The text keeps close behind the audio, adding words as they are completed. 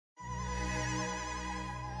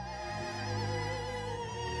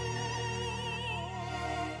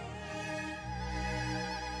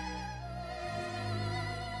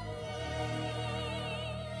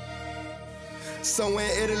somewhere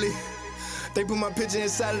in Italy. They put my picture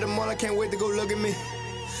inside of the mall, I can't wait to go look at me.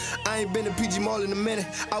 I ain't been to PG Mall in a minute.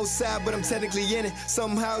 Outside, but I'm technically in it.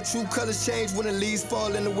 Somehow true colors change when the leaves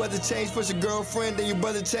fall and the weather change. Push your girlfriend, then your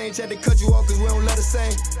brother change. Had to cut you off cause we don't let her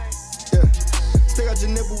sing. Yeah. Stick out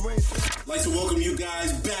your nipple ring. I'd like to welcome you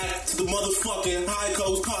guys back to the motherfucking High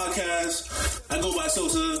Coast Podcast. I go by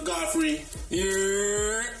Sosa Godfrey.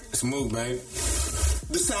 Yeah. Smooth, babe.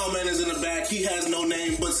 The sound man is in the back. He has no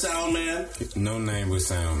name but sound man. No name but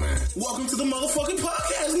sound man. Welcome to the motherfucking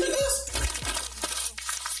podcast, niggas.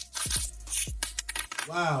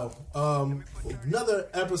 Wow. Another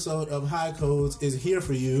episode of High Codes is here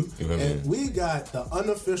for you. And we got the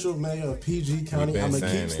unofficial mayor of PG County. I'm going to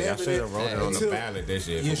keep stamping it. Y'all should have wrote it on the ballot this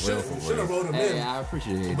year. You should have wrote him in. I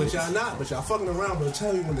appreciate it. But y'all not. But y'all fucking around. But I'll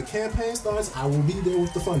tell you, when the campaign starts, I will be there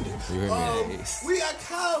with the funding. We got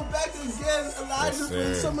Kyle back again. Elijah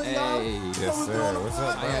from some of y'all. Yes, sir. What's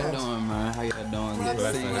up, How y'all doing, man? How y'all doing?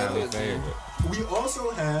 Blessed and highly favored. We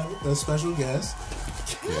also have a special guest.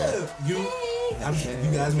 Yeah. You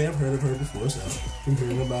guys may have heard of her before, so I'm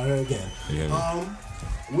hearing about her again. Yeah.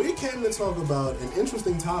 We came to talk about an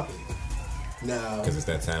interesting topic. Now, because it's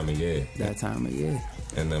that time of year. That time of year.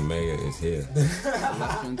 And the mayor is here.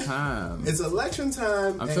 Election time. It's election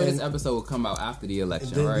time. I'm sure this episode will come out after the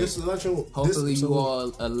election, right? This election. Hopefully you all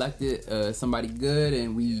elected somebody good,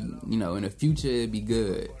 and we, in the future, it'd be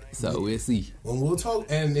good. So we'll see. Well, we'll talk.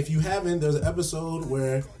 And if you haven't, there's an episode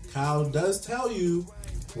where Kyle does tell you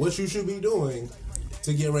what you should be doing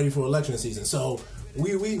to get ready for election season. So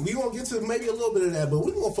we gonna get to maybe a little bit of that, but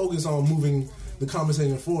we're gonna focus on moving the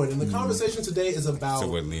conversation forward. And the conversation today is about... So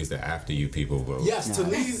what leads to after you people vote. Yes, to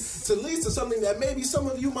lead to something that maybe some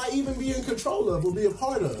of you might even be in control of or be a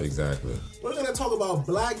part of. Exactly. We're going to talk about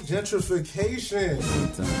black gentrification.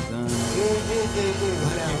 Black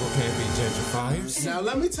people can't be gentrifiers. Now,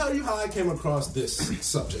 let me tell you how I came across this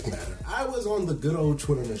subject matter. I was on the good old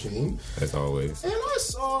Twitter machine. As always. And I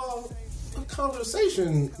saw a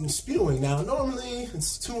conversation spewing. Now, normally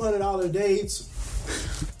it's $200 dates.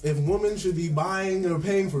 If women should be buying or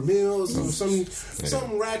paying for meals or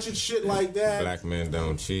some ratchet shit like that. Black men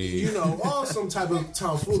don't cheat. All some type of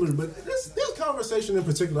tomfoolery. But this conversation in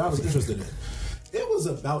particular I was interested in. It was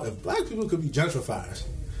about if black people could be gentrifiers.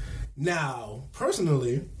 Now,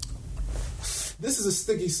 personally, this is a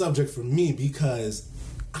sticky subject for me because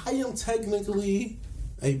I am technically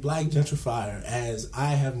a black gentrifier as I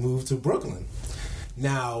have moved to Brooklyn.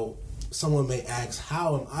 Now, someone may ask,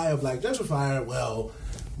 how am I a black gentrifier? Well,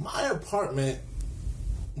 my apartment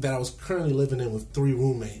that I was currently living in with 3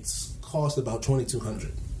 roommates cost about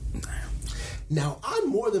 $2,200. Now, I'm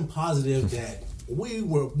more than positive that we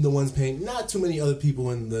were the ones paying. Not too many other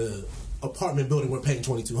people in the apartment building were paying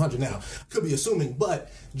 $2,200. Now, could be assuming,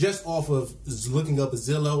 but just off of looking up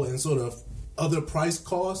Zillow and sort of other price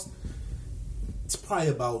costs, it's probably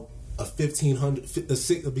about a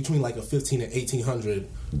 $1,500, between like a $1,500 and $1,800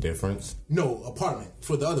 difference. No, apartment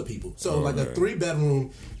for the other people. So a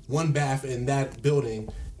 3-bedroom, 1 bath in that building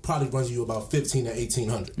probably runs you about $1,500 to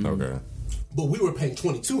 $1,800. Okay. But we were paying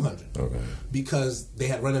 $2,200. Okay. Because they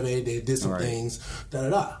had renovated, they did some things,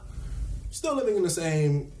 Still living in the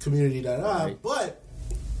same community, but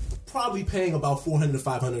probably paying about $400 to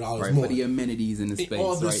 $500 more for the amenities in the space.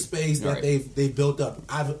 All the space that they've built up.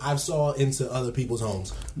 I've saw into other people's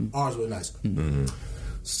homes. Ours were nicer. Mm-hmm.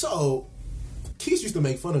 So Keith used to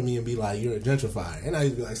make fun of me and be like, "You're a gentrifier," and I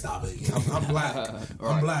used to be like, "Stop it! I'm black.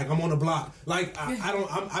 I'm black. I'm on the block. Like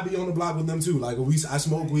I be on the block with them too. Like I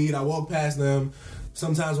smoke weed. I walk past them."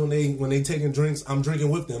 Sometimes when they taking drinks, I'm drinking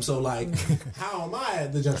with them. So like, how am I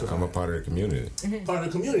the gentrifier? I'm a part of the community. Part of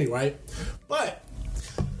the community, right? But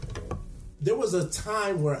there was a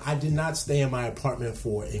time where I did not stay in my apartment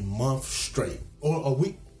for a month straight, or a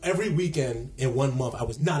week. Every weekend in 1 month, I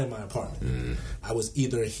was not in my apartment. I was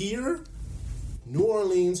either here, New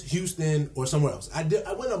Orleans, Houston, or somewhere else. I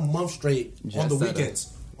went a month straight on the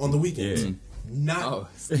weekends. On the weekends. Yeah.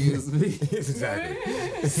 Excuse me. Exactly.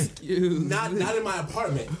 Not in my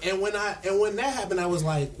apartment. And when that happened, I was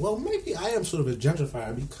like, well, maybe I am sort of a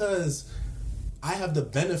gentrifier because I have the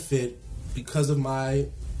benefit, because of my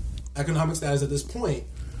economic status at this point,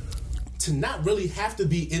 to not really have to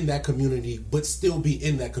be in that community, but still be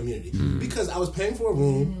in that community. Because I was paying for a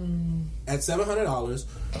room at $700,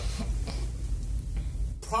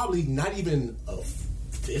 probably not even a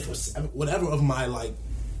fifth or seventh, whatever of my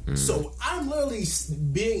So I'm literally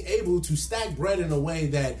being able to stack bread in a way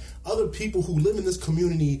that other people who live in this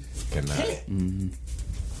community can't.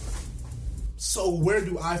 So where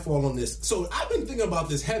do I fall on this? So I've been thinking about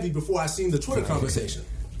this heavy before I seen the Twitter conversation.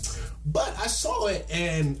 But I saw it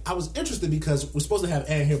and I was interested because we're supposed to have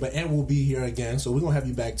Ant here, but Ant will be here again, so we're gonna have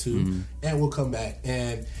you back too. Ant will come back,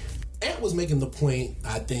 and Ant was making the point.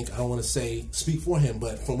 I think I don't want to say speak for him,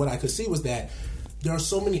 but from what I could see was that there are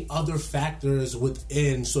so many other factors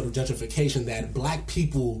within sort of gentrification that black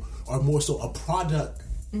people are more so a product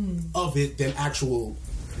of it than actual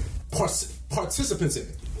participants in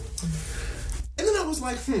it. And then I was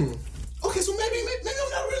like, okay, so maybe I'm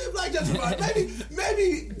not really a black gentrifier.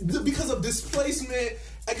 maybe because of displacement,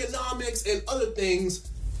 economics, and other things,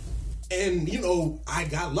 and I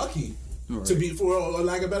got lucky to be, for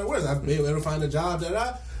lack of better words, I've been able to find a job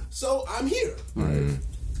so I'm here. Right.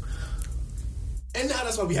 And now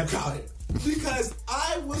that's why we have Kyle here, because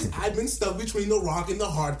I've been stuck between the rock and the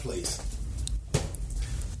hard place.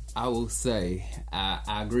 I will say,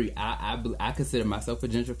 I agree. I consider myself a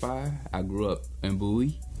gentrifier. I grew up in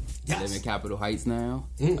Bowie. Yes. I live in Capitol Heights now.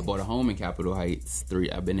 I bought a home in Capitol Heights.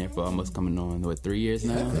 I've been there for almost coming on 3 years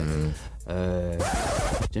now.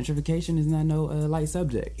 Gentrification is not no light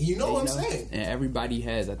subject. You know what I'm saying? And everybody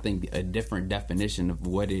has, I think, a different definition of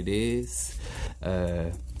what it is.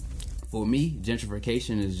 For me,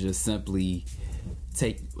 gentrification is just simply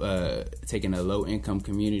taking a low income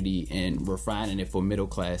community and refining it for middle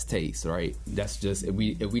class taste, right? That's just if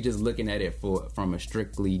we just looking at it from a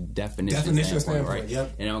strictly definition standpoint, right?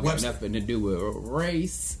 Yep. And it don't got nothing to do with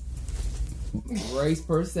race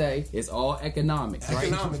per se. It's all economics, right?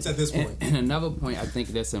 Economics at this point. And another point I think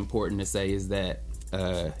that's important to say is that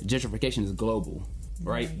gentrification is global.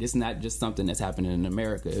 Right, it's not just something that's happening in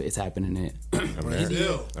America; it's happening in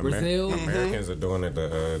Brazil. Americans are doing it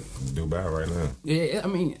to Dubai right now. Yeah, I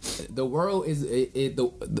mean, the world is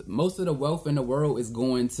most of the wealth in the world is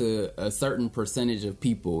going to a certain percentage of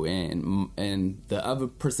people, and the other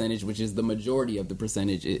percentage, which is the majority of the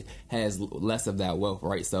percentage, it has less of that wealth,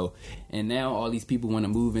 right? So, and now all these people want to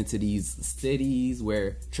move into these cities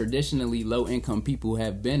where traditionally low income people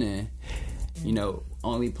have been in.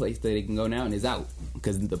 Only place that they can go now and is out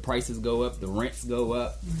because the prices go up, the rents go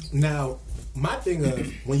up. Now, my thing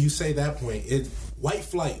of when you say that point, white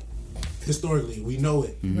flight, historically, we know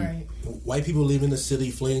it. Right. White people leaving the city,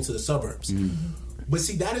 fleeing to the suburbs. But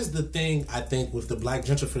see, that is the thing, I think, with the black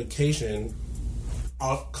gentrification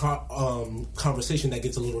conversation that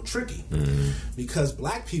gets a little tricky. Because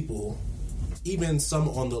black people, even some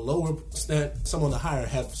on the lower, some on the higher,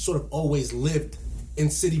 have sort of always lived in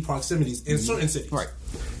city proximities in certain cities, right?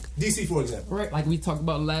 DC, for example, right? Like we talked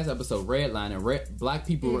about in the last episode, redlining. Black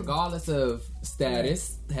people, regardless of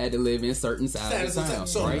status, had to live in certain sides of town.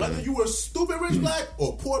 So whether you were stupid rich black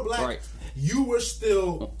or poor black, you were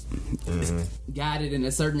still guided in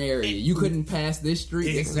a certain area. You couldn't pass this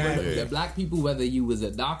street. Exactly. The black people, whether you was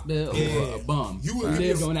a doctor or a bum, you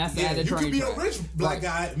lived on that side of the train. You could be a rich black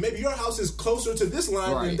guy. Maybe your house is closer to this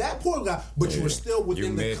line than that poor guy, but you were still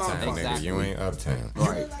within the confines. Exactly. You ain't uptown.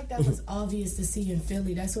 I feel like that was obvious to see in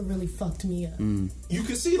Philly. That's what really fucked me up. You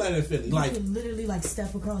can see that in Philly. You can literally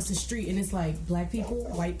step across the street and it's like black people,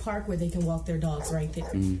 white park where they can walk their dogs right there.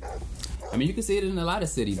 I mean, you can see it in a lot of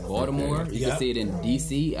cities. Baltimore, you can see it in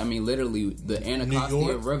D.C. I mean, literally, the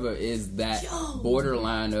Anacostia River is that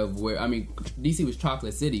borderline of where, I mean, D.C. was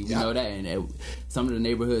Chocolate City. We know that. And some of the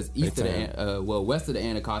neighborhoods west of the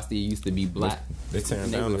Anacostia used to be black. They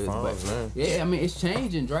tearing down the farms now. Yeah, I mean, it's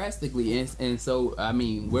changing drastically. And so, I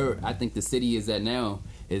mean, where I think the city is at now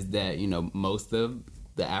is that, most of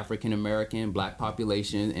the African American black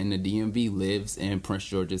population in the DMV lives in Prince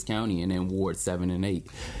George's County and in Ward 7 and 8.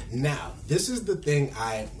 Now, this is the thing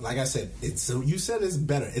like I said, you said it's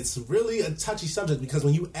better. It's really a touchy subject because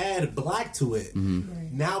when you add black to it,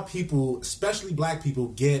 now people, especially black people,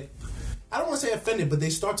 get, I don't want to say offended, but they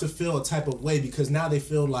start to feel a type of way because now they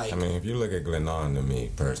feel like... I mean, if you look at Glenarm to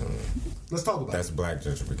me, personally... Let's talk about that's black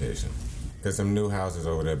gentrification. Because some new houses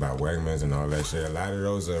over there by Wegmans and all that shit, a lot of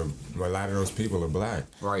those people are black.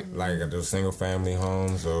 Right. Like those single family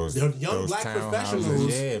homes, those young black professionals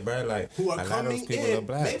who are coming in,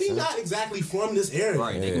 black, maybe not exactly from this area.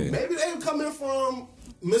 Right. Yeah. Maybe they're coming from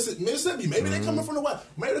Mississippi. Maybe they're coming from the West.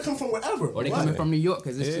 Maybe they're coming from wherever. Or they're coming from New York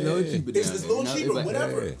because it's a little cheaper. It's a little cheaper,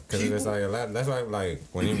 whatever. Because it's like a lot. That's why,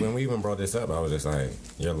 when we even brought this up, I was just like,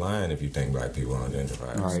 you're lying if you think black people aren't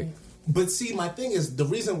gentrified. Right. But see, my thing is the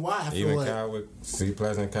reason why I feel even like Kyle with C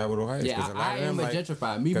Pleasant, Capitol Heights. Yeah, I am a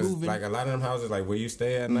gentrifier. Me moving, like a lot of them houses, like where you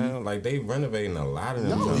stay at now, like they renovating a lot of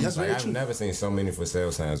them. That's very true. I've never seen so many for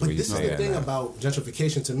sale signs. But where you this is stay the thing now. about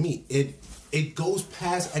gentrification to me. It goes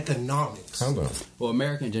past economics. Well,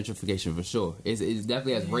 American gentrification for sure. It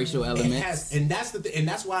definitely has racial elements. And that's the thing, and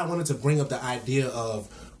that's why I wanted to bring up the idea of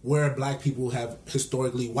where black people have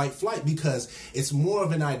historically white flight, because it's more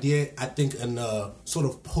of an idea, I think, in a sort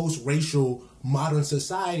of post-racial modern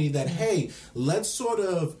society that, hey, let's sort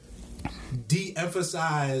of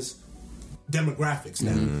de-emphasize demographics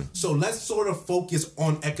now. So let's sort of focus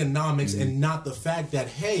on economics and not the fact that,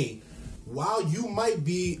 hey, while you might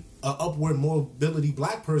be an upward mobility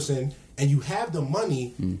black person and you have the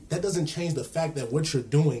money, that doesn't change the fact that what you're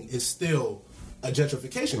doing is still a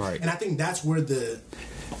gentrification. Right. And I think that's where the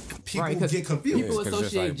people get confused. People 'cause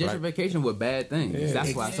associate just like gentrification with bad things. Yeah.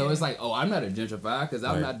 That's why. So it's like, oh, I'm not a gentrifier because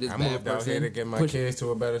I'm not this I bad moved out person. here to get my kids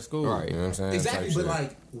to a better school. Right. You know what I'm saying? Exactly, Type but shit.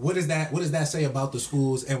 like, what does that say about the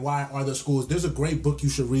schools, and why are the schools? There's a great book you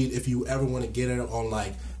should read if you ever want to get it on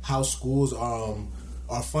like how schools are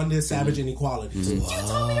funded, savage inequalities. You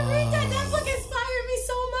told me to read that. That book inspired me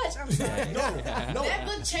so much. I'm sorry. No, That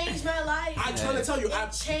book changed my life. I'm trying to tell you,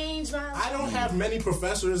 It changed my life. I don't have many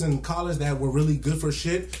professors in college that were really good for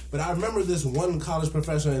shit, but I remember this one college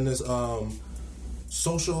professor in this it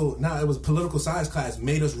was political science class,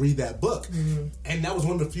 made us read that book. And that was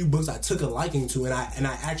one of the few books I took a liking to, and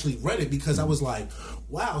I actually read it because I was like,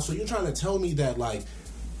 wow, so you're trying to tell me that like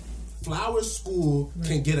Flowers School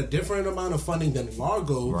can get a different amount of funding than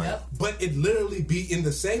Largo, but it literally be in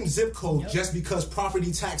the same zip code just because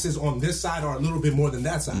property taxes on this side are a little bit more than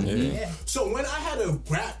that side. So when I had a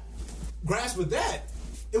grasp with that,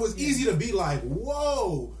 it was easy to be like,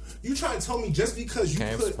 whoa, you trying to tell me just because you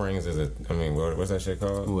Camp put... Springs is what's that shit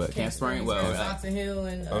called? What? Camp Spring? Well, Johnson Hill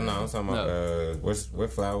and Oh no, I'm talking about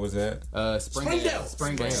what flower was that? Springdale.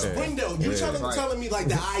 Springdale. You're Yeah. telling me like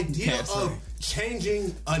the idea Camp of Spring.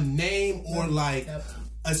 changing a name or like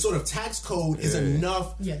a sort of tax code is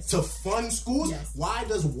enough to fund schools? Yes. Why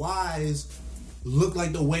does Wise look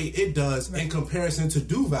like the way it does in comparison to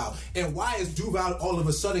Duval? And why is Duval all of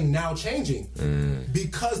a sudden now changing?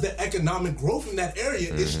 Because the economic growth in that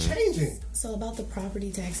area is changing. So about the property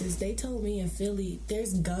taxes, they told me in Philly,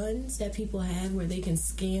 there's guns that people have where they can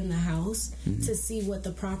scan the house to see what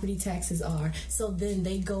the property taxes are. So then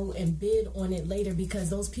they go and bid on it later because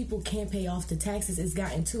those people can't pay off the taxes. It's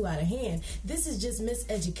gotten too out of hand. This is just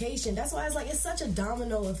miseducation. That's why it's like, it's such a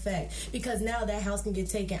domino effect because now that house can get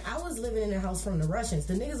taken. I was living in a house from the Russians.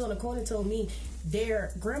 The niggas on the corner told me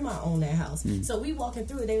their grandma owned that house. So we walking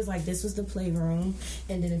through it, they was like, this was the playroom,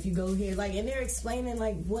 and then if you go here, like, and they're explaining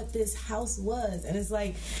like what this house was, and it's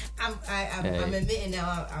like, I'm admitting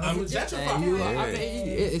now I'm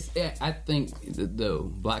gentrifying. I think the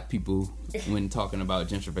black people, when talking about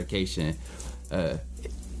gentrification,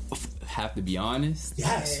 have to be honest.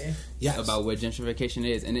 Yes. About what gentrification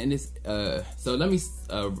is, and it's so let me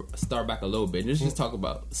start back a little bit. Let's just talk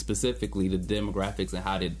about specifically the demographics and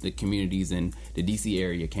how the communities in the DC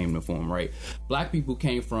area came to form. Right, black people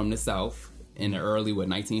came from the South in the early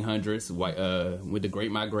 1900s, with the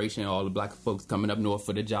Great Migration, all the black folks coming up north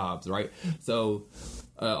for the jobs. Right, so.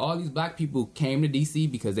 All these black people came to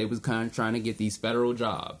DC because they was kind of trying to get these federal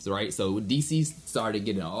jobs, right? So DC started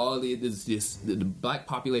getting all the black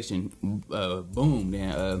population boomed,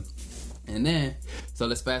 and then so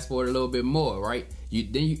let's fast forward a little bit more, right?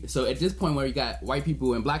 So at this point where you got white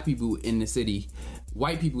people and black people in the city,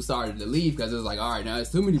 white people started to leave because it was like, all right, now there's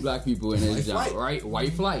too many black people in this job, right?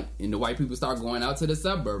 White flight. And the white people start going out to the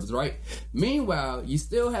suburbs, right? Meanwhile, you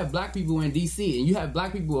still have black people in DC, and you have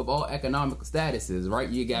black people of all economic statuses, right?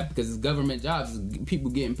 You got, because it's government jobs,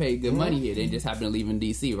 people getting paid good money here. They just happen to leave in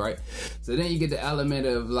DC, right? So then you get the element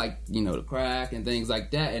of like, the crack and things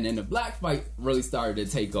like that, and then the black fight really started to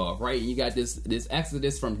take off, right? And you got this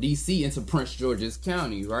exodus from DC into Prince George's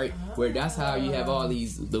County, right? Where that's how you have all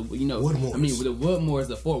these, Woodmores. I mean, with the Woodmores,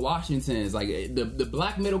 the Fort Washingtons, like the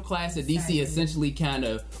black middle class of DC essentially kind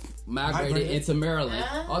of migrated into Maryland.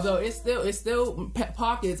 Although it's still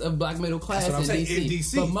pockets of black middle class in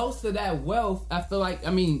DC. But most of that wealth, I feel like,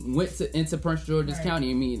 went into Prince George's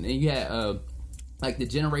County. And you had like the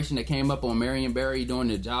generation that came up on Marion Barry doing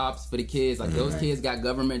the jobs for the kids, like those kids got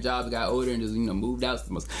government jobs, got older, and just moved out.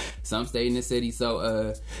 Some stayed in the city.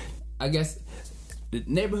 So I guess the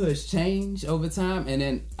neighborhoods change over time, and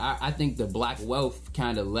then I think the black wealth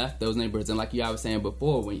kind of left those neighborhoods. And like I was saying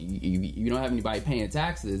before, when you don't have anybody paying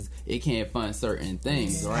taxes, it can't fund certain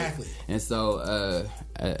things, exactly. Right? And so,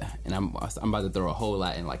 and I'm about to throw a whole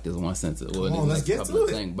lot in like this one sentence. Let's get to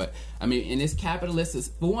it. But and it's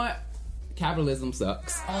capitalist. For one, capitalism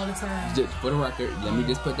sucks all the time. Just for the record, let me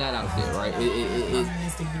just put that out there, right?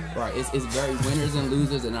 It's very winners and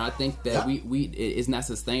losers, and I think that it's not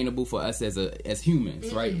sustainable for us as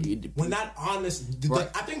humans, right? We're not honest. Right.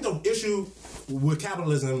 I think the issue with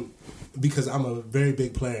capitalism because I'm a very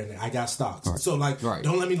big player and I got stocks. Right. So like, Right.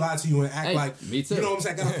 don't let me lie to you and act Hey, like me too. you know what I'm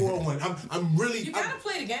saying. I got a 401. I'm really. You gotta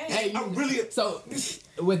play the game. Hey, I'm really. So,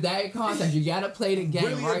 with that context, you gotta play the game,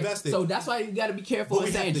 Really right? invested. So that's why you gotta be careful But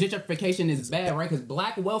with we saying have to- gentrification is bad, right? Because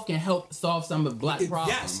black wealth can help solve some of black problems,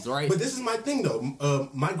 Yes, right? But this is my thing, though.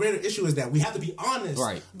 My greater issue is that we have to be honest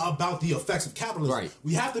Right. about the effects of capitalism. Right.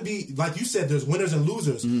 We have to be, like you said, there's winners and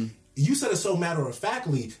losers. You said it so matter of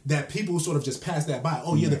factly that people sort of just pass that by.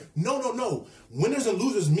 Oh yeah, no. Winners and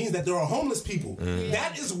losers means that there are homeless people.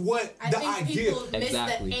 That is what I the think idea. people miss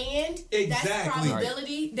Exactly. the and. Exactly. That's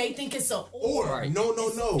probability. They think it's a or. Or Right. no.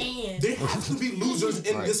 And. There has to be losers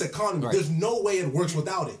in Right. this economy. Right. There's no way it works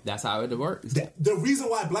without it. That's how it works. The reason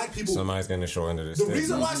why black people, Somebody's getting the short end of this. the stick.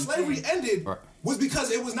 reason why slavery ended Right. was because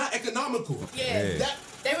it was not economical. Yeah. That,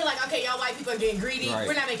 They were like, okay, y'all white people are getting greedy. Right.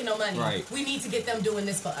 We're not making no money. Right. We need to get them doing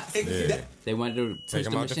this for us. that, They wanted to Take push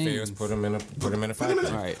them the out the machines. fields, put them in a Put them in factory.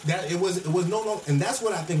 a- Right. That it was no longer, and that's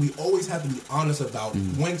what I think we always have to be honest about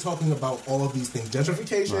when talking about all of these things: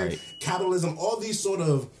 gentrification, Right. capitalism, all these sort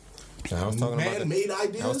of I was talking about man-made that.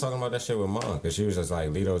 ideas. I was talking about that shit with Mom because she was just like,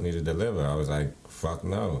 Litos need to deliver. I was like, fuck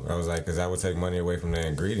no. I was like, because that would take money away from the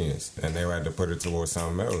ingredients, and they would have to put it towards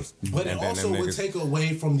something else. but it And then also them would niggas- take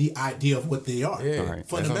away from the idea of what they are. Yeah, Right.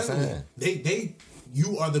 that's what I'm Fundamentally, saying.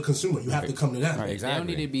 you are the consumer. You have to come to them. Right. Exactly. They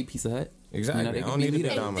don't need to be Pizza Hut. Exactly. they I could don't be need to be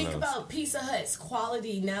Litos. And think Domino's. about Pizza Hut's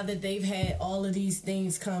quality now that they've had all of these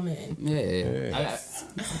things come in. Yeah.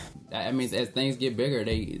 I mean, as things get bigger,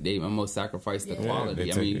 they almost sacrifice the Yeah. quality.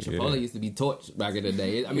 they I mean, take it, Chipotle yeah. used to be torched back in the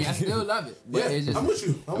day. I mean, I still love it. But Yeah, it's just, I'm with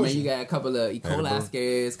you. I mean, you got a couple of E. coli Had a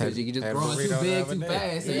scares because you can just had a grow it too burrito the big other too day.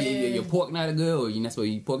 fast. And Yeah. your pork not good, or you that's what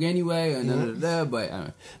you eat pork anyway, and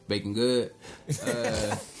but bacon good.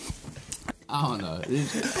 I don't know.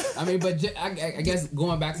 I mean, but I guess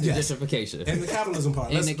going back to Yes. gentrification. And the capitalism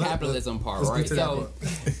part. In the capitalism part, let's right? get to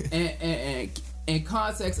that So, and in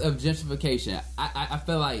context of gentrification, I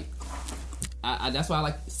feel like that's why I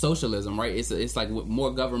like socialism, right? It's like with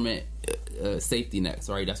more government safety nets,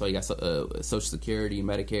 right? That's why you got Social Security,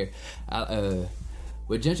 Medicare.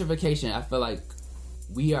 With gentrification, I feel like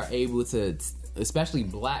we are able to, especially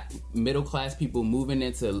black middle class people moving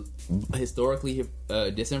into historically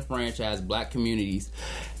disenfranchised black communities,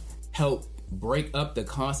 help break up the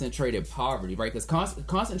concentrated poverty, right? Because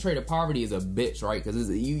concentrated poverty is a bitch, right? Because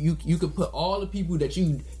you could put all the people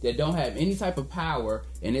that don't have any type of power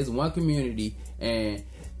in this one community, and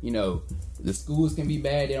you know the schools can be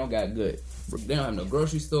bad. They don't got good. They don't have no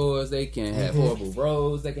grocery stores. They can have horrible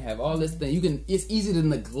roads. They can have all this thing. It's easy to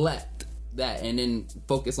neglect that and then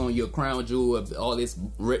focus on your crown jewel of all this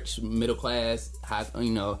rich middle class high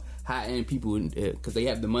end people because they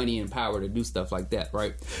have the money and power to do stuff like that,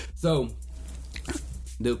 right? So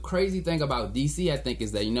the crazy thing about DC, I think,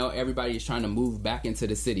 is that everybody is trying to move back into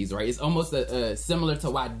the cities, right? It's almost similar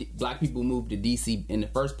to why black people moved to DC in the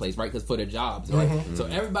first place, right? Because for the jobs, right? So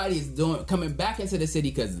everybody is coming back into the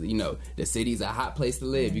city because the city's a hot place to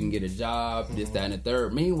live. You can get a job, this, that, and the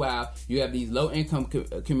third. Meanwhile, you have these low income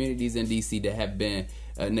communities in DC that have been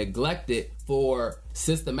neglected for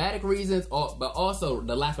systematic reasons, but also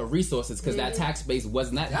the lack of resources because that tax base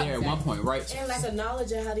was not there at one point, right? And lack of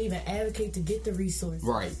knowledge of how to even advocate to get the resources.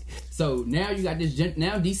 Right. So now you got this.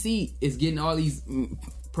 Now DC is getting all these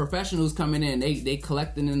professionals coming in. They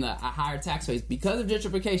collecting in a higher tax base because of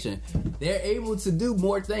gentrification. They're able to do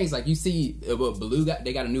more things. Like you see, Baloo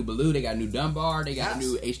they got a new Baloo. They got a new Dunbar. They got a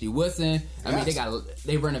new H.D. Woodson. I mean,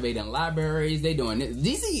 they renovating libraries. They doing it.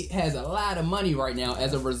 DC has a lot of money right now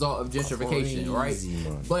as a result of gentrification, right?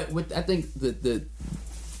 But I think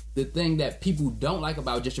the thing that people don't like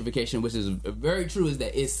about gentrification, which is very true, is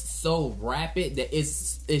that it's so rapid that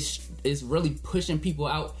it's really pushing people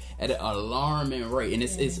out at an alarming rate, and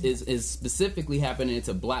it's specifically happening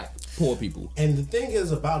to black poor people. And the thing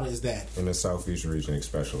is about it is that in the southeast region,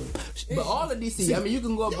 especially. But all of DC, I mean, you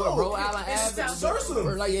can go up Rhode Island Ave, Sursum.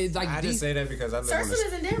 or it's like I just DC. say that because I live on Sursum the.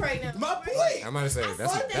 isn't there right now. my point. I'm about to say I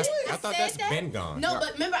that's. said that. I thought said that's that. been gone. No,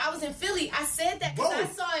 but remember, I was in Philly. I said that because Whoa. I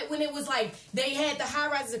saw it when it was like they had the high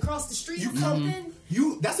rises across the street. You come in.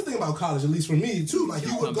 That's the thing about college, at least for me too. Like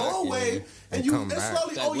you would come go back, away yeah. and Come back.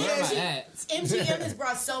 slowly. Like, Oh where am I yeah, at? MGM has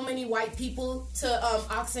brought so many white people to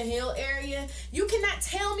Oxon Hill area. You cannot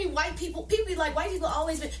tell me white people. People be like, white people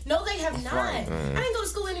always been. No, they have not. Right. I didn't go to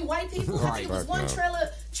school with any white people. I think it was one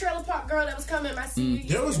trailer park girl that was coming my senior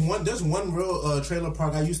year. There's one real trailer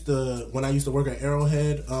park when I used to work at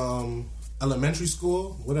Arrowhead. elementary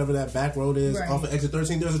school, whatever that back road is, Right. off of exit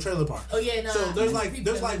 13, there's a trailer park. Oh yeah, nah. So there's like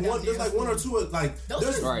one or two like Those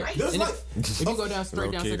there's are right. there's And like if you go down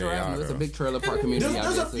straight down Low-key, Central they Avenue, are, there's a though. big trailer park community out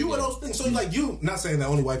there's there. a few of those things. So like you, not saying that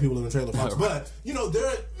only white people live in trailer parks, but you know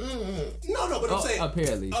there. No, but I'm saying up here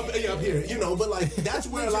at least. up here, you know. But like that's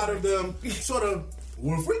where a lot of them sort of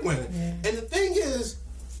were frequenting. And the thing is,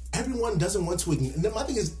 everyone doesn't want to. And then my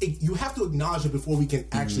thing is, you have to acknowledge it before we can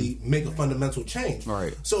actually make a fundamental change.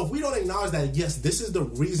 Right. So if we don't acknowledge that, yes, this is the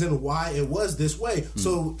reason why it was this way.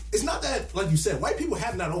 So it's not that, like you said, white people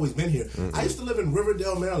have not always been here. I used to live in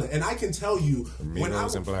Riverdale, Maryland, and I can tell you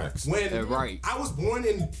Negroes and blacks. when Right. I was born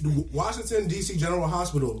in Washington D.C. General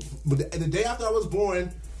Hospital, but the day after I was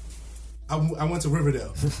born, I went to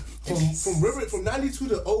Riverdale. From 92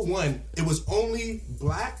 to 01, it was only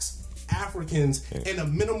blacks, Africans, and a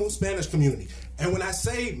minimal Spanish community. And when I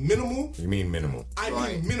say minimal, You mean minimal? I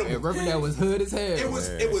Right. mean minimal. And Riverdale was hood as hell.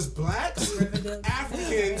 It was blacks,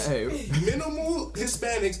 Africans, Hey. minimal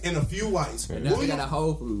Hispanics, and a few whites. Now we got a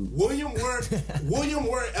Whole Foods. William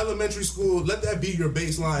Wirt Elementary School. Let that be your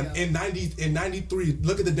baseline. In 93,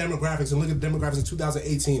 look at the demographics and look at the demographics in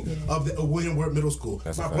 2018 of William Wirt Middle School.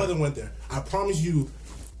 That's My a fact. brother went there. I promise you,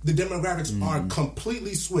 the demographics are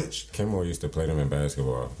completely switched. Kenmore used to play them in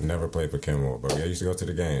basketball. Never played for Kenmore, but I used to go to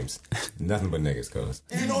the games. Nothing but niggas, cuz.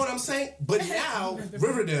 You know what I'm saying? But now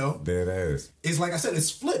Riverdale Dead ass. is, like I said, it's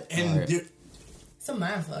flipped, and Right. It's a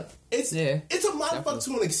mindfuck. it's Yeah, it's a mindfuck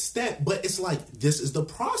to an extent, but it's like this is the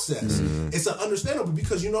process. It's understandable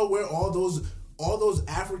because you know where all those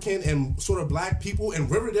African and sort of black people in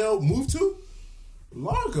Riverdale moved to?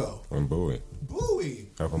 Largo, And Bowie. Bowie,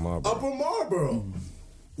 Upper Marlboro. Upper Marlboro.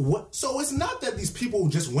 What? So it's not that these people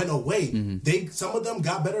just went away. Some of them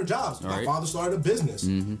got better jobs. My Right. father started a business.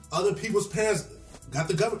 Other people's parents got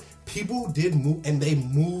the government. People did move, and they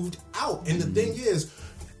moved out. And the thing is,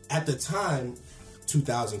 at the time,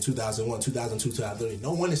 2000, 2001, 2002, 2003,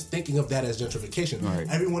 no one is thinking of that as gentrification. Right.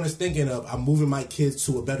 Everyone is thinking of, I'm moving my kids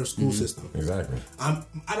to a better school system. Exactly. I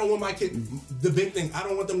don't want my kid. The big thing, I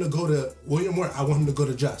don't want them to go to William Wirt. I want them to go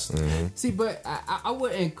to Just. See, but I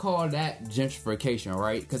wouldn't call that gentrification,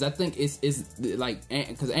 right? Because I think it's like,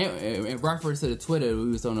 because in reference to the Twitter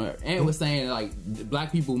we was on there, Ant was saying like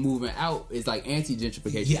black people moving out is like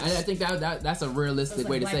anti-gentrification. Yes. I think that's a realistic That's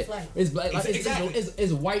way to like say white flight. it's black. Like, Exactly.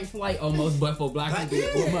 it's white flight almost, but for black people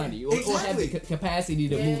Yeah, with money or have exactly. the capacity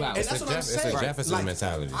to move out. And that's what I'm It's a saying. Jefferson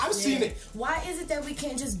mentality. I've seen it. Why is it that we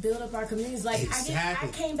can't just build up our communities? Like Exactly.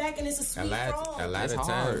 I came back and it's a sweet frog. A lot It's of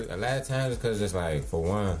hard. times, because it's like, for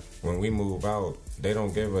one, when we move out, they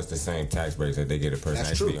don't give us the same tax breaks that they get a person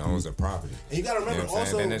That's actually true. owns a property. And you gotta You know remember what I'm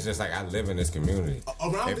saying? also. Then it's just like, I live in this community.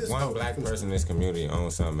 Around If this- one black person in this community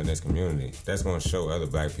owns something in this community, that's going to show other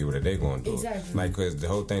black people that they're going to do Exactly. it. Like, because the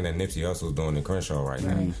whole thing that Nipsey Hussle's doing in Crenshaw right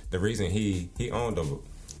now, the reason he owned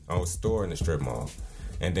a store in the strip mall.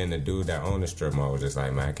 And then the dude that owned the strip mall was just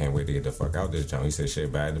like, man, I can't wait to get the fuck out this joint. He said,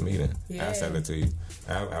 shit, buy it to me then. Yeah. I'll sell it to you.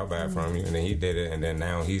 I'll buy it from you. And then he did it. And then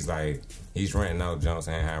now he's like, he's renting out junks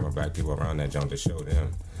and hiring black people around that junk to show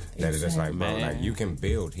them that it's just like, bro, Man. like, you can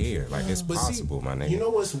build here. Like, it's But possible, my nigga. You know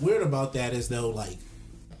what's weird about that is though, like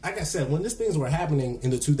I said, when these things were happening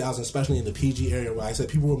in the 2000s, especially in the PG area, where I said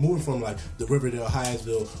people were moving from like the Riverdale,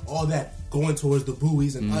 Hyattsville, all that, going towards the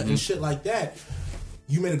Bowies and shit like that.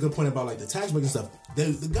 You made a good point about like the tax break and stuff.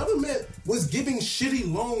 The government was giving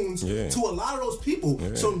shitty loans to a lot of those people.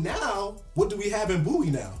 Yeah. So now, what do we have in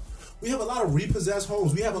Bowie now? We have a lot of repossessed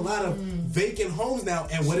homes. We have a lot of vacant homes now.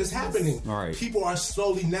 And what is happening? Right. People are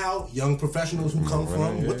slowly now, young professionals who come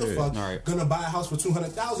from, what the fuck, Right. gonna buy a house for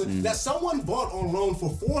 $200,000 that someone bought on loan for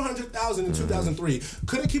 $400,000 in 2003.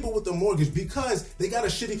 Couldn't keep up with the mortgage because they got a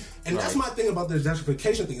shitty. And that's my thing about the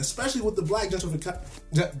gentrification thing, especially with the black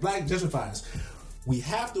gentrifiers. We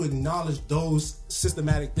have to acknowledge those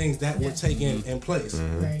systematic things that were taken in place,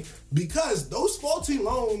 Right. because those faulty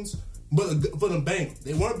loans, but for the bank,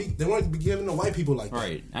 they weren't be given to white people like that.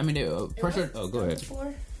 Right. I mean, pressure. Oh, go ahead.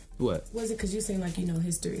 Before? What? Was it because you seem like you know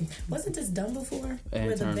history? Wasn't this done before? In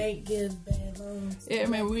Where the terms- bank gives bad loans? Yeah,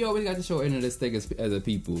 man, we always got to show end of this thing as a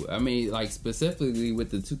people. I mean, like specifically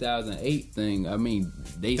with the 2008 thing. I mean,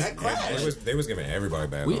 they That crashed. They was giving everybody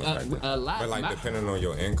bad We, loans back then. a lot- But like my- depending on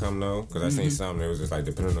your income though, because I seen something that was just like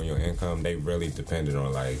depending on your income, they really depended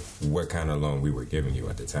on like what kind of loan we were giving you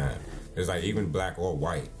at the time. It's like even black or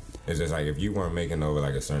white. It's just like if you weren't making over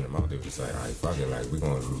like a certain amount, they was just like, all right, fuck it, like we're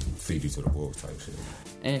gonna feed you to the wolves type shit.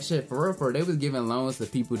 And shit, for real, they was giving loans to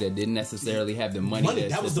people that didn't necessarily have the money Money, to,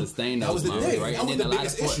 that to was the- sustain that those was the loans, thing. right? That And was then the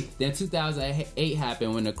biggest issue. Then 2008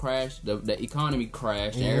 happened when the crash, the economy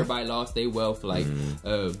crashed, and everybody lost their wealth. Like,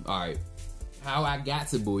 all right. how I got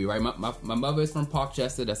to Bowie, right? My mother is from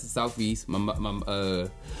Parkchester, that's the southeast. My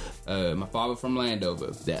father from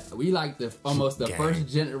Landover. That we like almost the first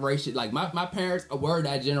generation. Like my parents were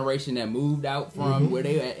that generation that moved out from where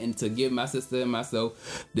they at, and to give my sister and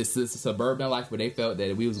myself this suburban life where they felt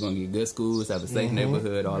that we was going to get good schools, have a safe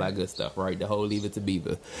neighborhood, all that good stuff, right? The whole Leave It to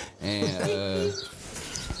Beaver, and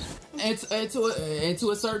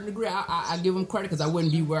to a certain degree, I give them credit because I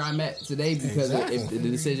wouldn't be where I'm at today because of the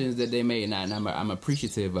decisions that they made, and I'm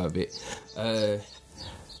appreciative of it. What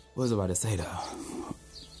was I about to say though?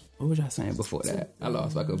 What was y'all saying before that? I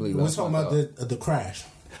completely lost. We're talking about the crash.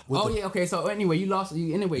 Okay. So anyway, you lost.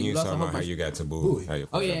 You lost talking about how you got to Bowie.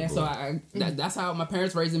 So that's how my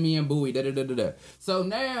parents raising me in Bowie. So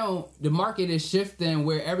now the market is shifting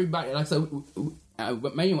where everybody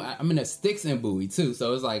I'm in the sticks in Bowie too,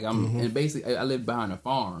 so it's like and basically I live behind a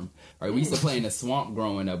farm. Right, we used to play in the swamp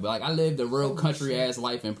growing up, but like I lived a real country ass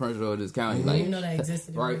life in Prince George's County. Like, you know that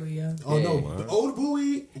existed in right? Bowie, yeah. Oh no, the old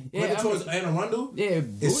Bowie, towards Anne Arundel. Yeah,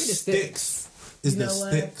 Bowie the sticks. Is the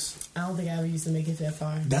sticks. I don't think I ever used to make it that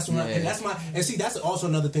far. That's what that's also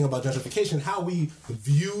another thing about gentrification. How we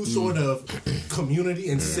view sort of community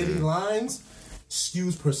and city lines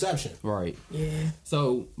skews perception. Right. Yeah.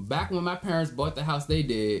 So back when my parents bought the house they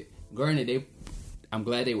did, granted I'm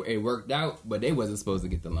glad it worked out, but they wasn't supposed to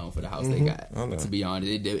get the loan for the house they got. To be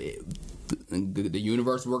honest, the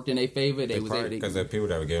universe worked in their favor. Because the people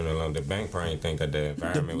that were giving the loan, the bank probably think that the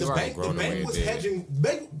environment was going to grow the way it did. Hedging.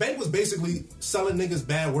 Bank was basically selling niggas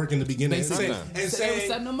bad work in the beginning and saying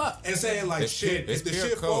setting them up and saying like it's shit. It's if the pure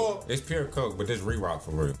shit coke. fall, it's pure coke, but this re-rock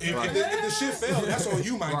for real. If the shit fell, that's on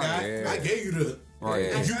you, my guy. Yeah. I gave you the.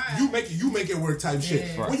 Right. You make it work type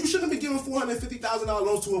shit. Right. Well, you shouldn't be giving $450,000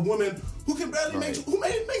 loans to a woman who can barely makes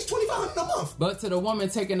 $2,500 a month. But to the woman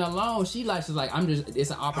taking a loan, she's like,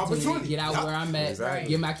 it's an opportunity to get out where I'm at,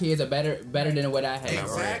 give my kids a better than what I had.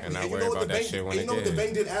 Exactly. And I worry about that shit when you know what the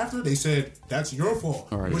bank did after? They said that's your fault.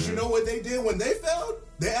 Right. But you know what they did when they failed?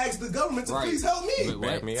 They asked the government to please help me.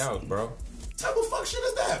 Back me out, bro. What type of fuck shit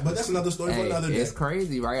is that? But that's another story for another day. It's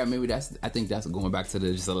crazy, right? I mean, I think that's going back to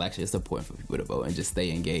the just election. It's important for people to vote and just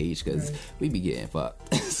stay engaged because we be getting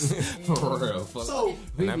fucked for real. So,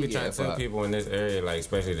 and I be trying to tell people in this area, like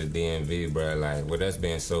especially the DMV, bro, like with us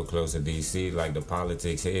being so close to DC, like the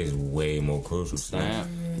politics here is way more crucial.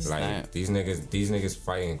 Like these niggas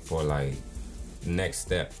fighting for like next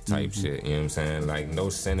step type shit, you know what I'm saying? Like no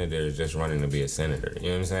senator is just running to be a senator, you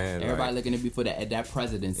know what I'm saying? Everybody looking to be for that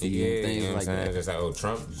presidency and things you know what I'm saying? that. Just like,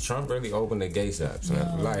 Trump really opened the gates up, son. You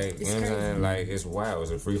know what I'm saying? Like it's wild, it's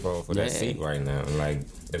a free fall for that seat right now. Like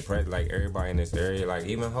like everybody in this area, like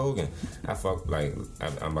even Hogan, I'm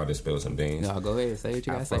about to spill some beans. No, go ahead, say what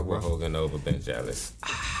you gotta say, I fuck with Hogan over Ben Jealous.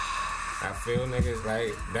 I feel niggas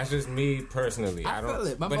like that's just me personally. I don't feel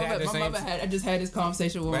it. My mother I just had this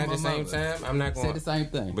conversation with my mother. But at the same time, I'm not going to say the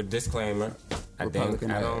same thing. But disclaimer, I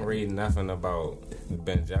don't read nothing about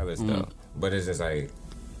Ben Jealous though. But it's just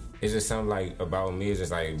something like about me. It's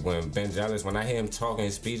just like when Ben Jealous, when I hear him talking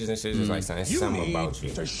in speeches and shit, it's just like something about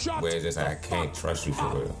you where it's just like I can't trust you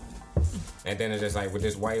for real. And then it's just like with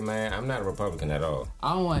this white man, I'm not a Republican at all.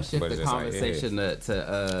 I don't want to shift the conversation to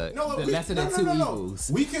the lesser than two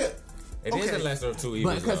evils. We could. It is a lesser of two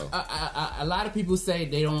evils, because a lot of people say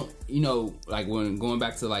they don't, like when going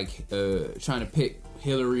back to like trying to pick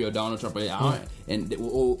Hillary or Donald Trump, and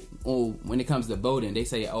when it comes to voting, they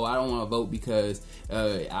say, "Oh, I don't want to vote because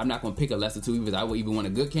I'm not going to pick a lesser two evils. I will either want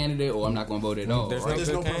a good candidate or I'm not going to vote at all." There's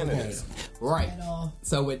no good candidates, right?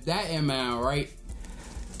 So with that in mind, right,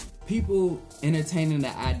 people entertaining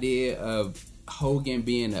the idea of Hogan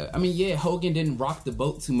being Hogan didn't rock the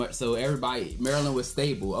boat too much, so Maryland was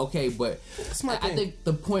stable. Okay, but I think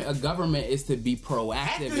the point of government is to be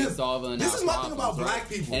proactive in solving this is my problems, thing about black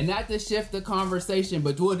people, and not to shift the conversation,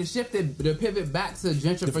 but to pivot back to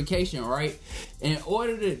gentrification, right?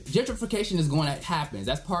 Gentrification is going to happen.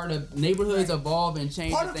 That's part of neighborhoods evolve and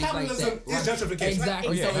change. Part and of things like capitalism that. is gentrification.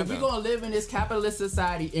 Exactly. So if we're going to live in this capitalist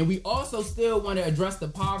society, and we also still want to address the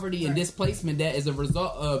poverty and displacement that is a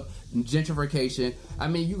result of gentrification, I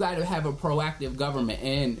mean, you got to have a proactive government,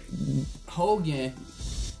 and Hogan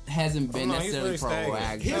hasn't been necessarily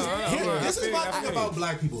proactive. This is my thing about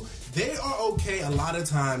black people. They are okay a lot of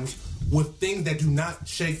times with things that do not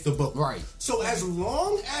shake the boat. Right. So as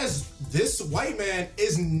long as this white man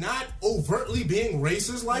is not overtly being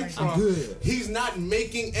racist like Trump, he's not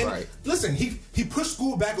making any... Right. Listen, he pushed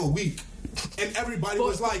school back a week. And everybody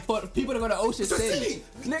was like, for people to go to Ocean City.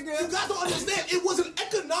 Nigga, you got to understand, it was an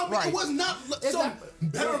economic. Right. It was not.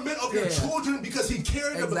 betterment of your children because he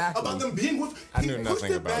cared about them being with. I He knew pushed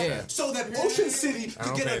nothing it about back that. so that Ocean City I could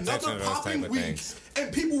don't get pay attention another to those popping type of week, things.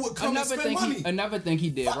 and people would come and spend money. Another thing he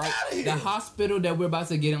did, Fuck right? outta here. The hospital that we're about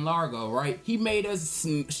to get in Largo, right? He made us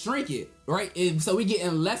shrink it, right? So we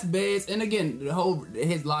getting less beds. And again,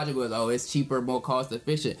 his logic was, oh, it's cheaper, more cost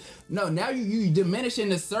efficient. No, now you diminishing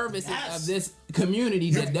the services of this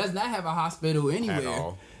community that does not have a hospital At anywhere.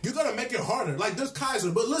 all. You're gonna make it harder. Like there's Kaiser,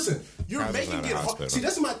 but listen, you're Kaiser's making not a it hard. hospital. See,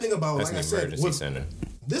 that's my thing about, That's like an I said, emergency center.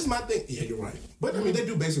 this is my thing. Yeah, you're right. But I mean, they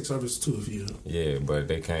do basic service too. If you, Yeah, but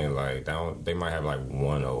they can't they might have like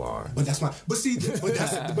one OR. but that's my. But see, but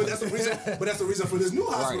that's the reason. But that's the reason for this new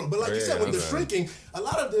hospital. Right. But like you Yeah, said, with the okay. shrinking, a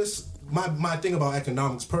lot of this. My thing about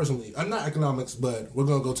economics, personally, not economics, but we're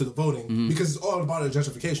gonna go to the voting because it's all about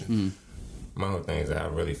gentrification. My whole thing is that I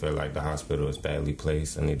really feel like the hospital is badly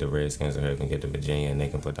placed. I need the Redskins to can get to Virginia and they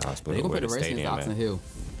can put the hospital They gonna where put the the Redskins stadium Oxon at. Hill.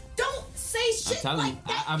 Don't say I'm shit telling like you.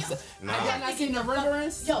 that. Have y'all not seen the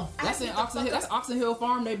renderings? Yo, that's I in get the Oxon fuck Hill. up. That's Oxon Hill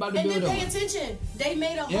Farm. They about to And build then pay on. attention. They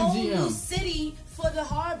made a whole MGM. new city for the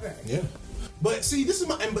harbor. Yeah. But see, this is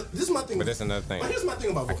my thing. But that's another thing. But here's my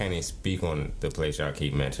thing about I voting. can't even speak on the place y'all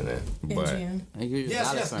keep mentioning. But MGM.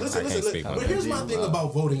 Yes. I Listen. can't speak on But that. here's my thing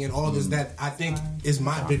about voting and all this that I think is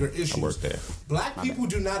my bigger issue. I work there. Black people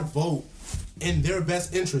do not vote in their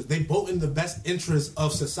best interest. They vote in the best interest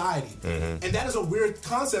of society. Mm-hmm. And that is a weird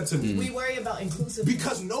concept to me. We worry about inclusive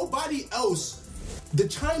Because nobody else, the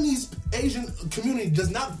Chinese Asian community does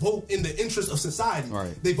not vote in the interest of society.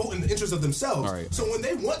 Right. They vote in the interest of themselves. Right. So when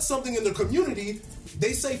they want something in their community,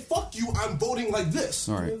 they say, fuck you, I'm voting like this.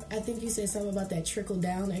 All right. I think you said something about that trickle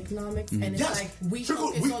down economics, and it's Yes. like we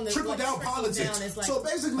focus on the trickle down trickle politics. Down. It's like, So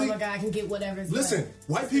basically- oh my god, I can get whatever. Listen,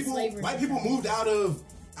 white people slavery. moved out of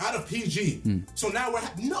PG. So now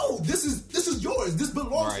no, this is yours. This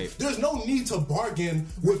belongs. Right. There's no need to bargain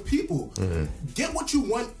with people. Get what you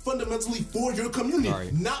want fundamentally for your community,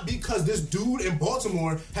 Right. not because this dude in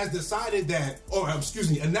Baltimore has decided that, or excuse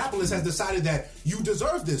me, Annapolis has decided that you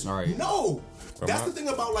deserve this. Right. No, that's the thing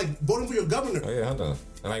about like voting for your governor. Oh yeah, hold on.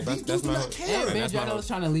 And like These that's dudes do my not care. And that's my Ben was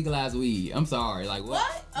trying to legalize weed. I'm sorry. Like what?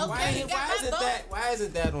 What? Okay, Why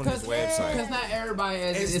isn't that on his website? Because not everybody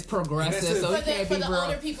is It's- progressive, that's it. so For he the- can't for be the real.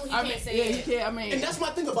 older people, he I can't mean, say yeah, it. he can't. I mean, And that's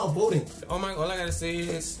my thing about voting. Oh my! All I gotta say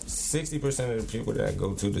is 60% of the people that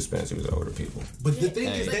go to dispensaries are older people. But the thing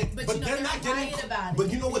is, But but you know, they're they're not getting. quiet about it.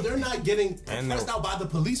 But you know what? They're not getting And pressed they're- out by the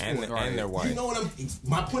police And for it. they're white. You know what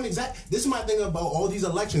my point exact. This is my thing about all these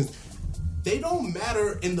elections. They don't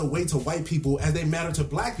matter in the way to white people as they matter to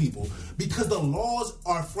black people because the laws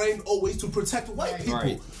are framed always to protect white people.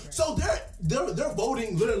 Right. So they're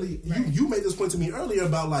voting literally. You made this point to me earlier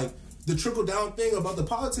about like the trickle down thing about the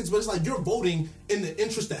politics, but it's like you're voting in the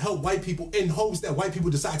interest to help white people in hopes that white people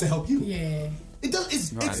decide to help you. Yeah. It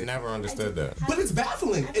does. I never understood that. But it's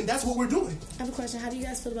baffling, and that's what we're doing. I have a question. How do you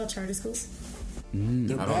guys feel about charter schools?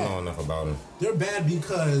 They're I bad. don't know enough about them. They're bad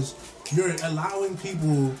because you're allowing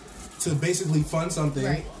people to basically fund something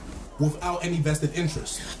Right. without any vested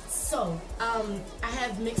interest. So, I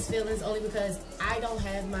have mixed feelings only because I don't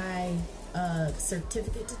have my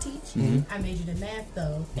certificate to teach. I majored in math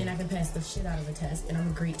though, and I can pass the shit out of a test, and I'm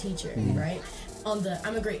a great teacher, right?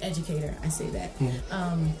 I'm a great educator. I say that.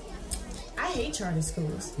 I hate charter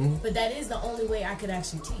schools, but that is the only way I could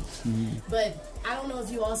actually teach. But I don't know if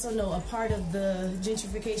you also know a part of the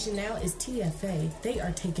gentrification now is TFA. They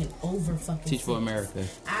are taking over fucking Teach for cities. America.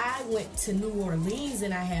 I went to New Orleans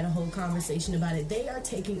and I had a whole conversation about it. They are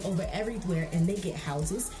taking over everywhere and they get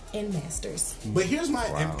houses and masters. But here's my,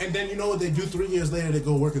 and then you know what they do 3 years later? They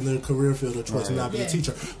go work in their career field of choice and not be a Yeah.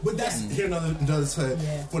 teacher. But that's here another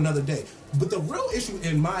Yeah. for another day. But the real issue,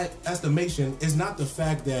 in my estimation, is not the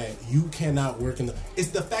fact that you cannot work in the. It's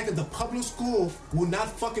the fact that the public school will not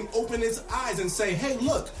fucking open its eyes and say, "Hey,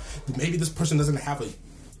 look, maybe this person doesn't have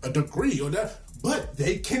a degree or that." But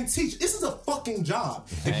they can teach. This is a fucking job.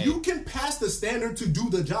 If you can pass the standard to do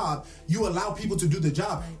the job, you allow people to do the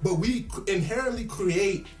job. But we inherently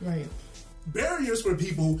create Right. barriers for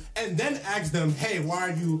people and then ask them, hey, why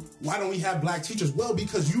don't we have black teachers? Well,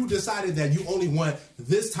 because you decided that you only want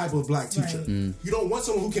this type of black teacher. Right. You don't want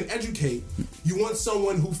someone who can educate. You want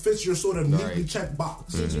someone who fits your sort of neatly Right. checked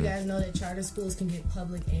box. Did you guys know that charter schools can get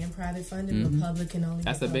public and private funding, but public can only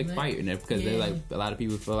That's a get big public? fight in there because they're Yeah. like a lot of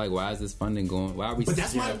people feel like, why is this funding going? Why are we? But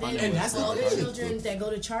that's sharing my- funding and with that's All the the thing. children that go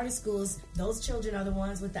to charter schools, those children are the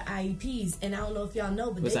ones with the IEPs. And I don't know if y'all know,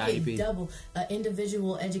 but What's they IEP? get double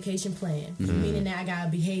individual education plan, meaning that I got a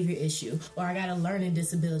behavior issue or I got a learning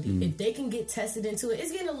disability. If they can get tested into it,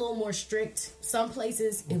 it's getting a little more strict. Some places,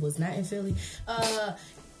 it was not in Philly.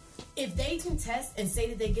 if they can test and say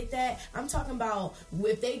that they get that, I'm talking about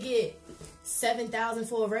if they get 7,000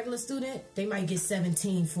 for a regular student, they might get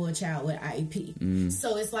 17 for a child with IEP.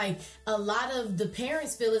 So it's like a lot of the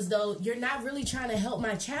parents feel as though you're not really trying to help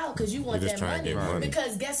my child because you want You're just that trying to money. get money.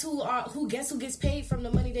 Because guess who gets paid from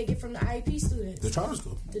the money they get from the IEP students? The charter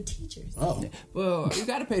school. The teachers. Oh. Well, you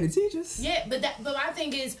got to pay the teachers. Yeah, but my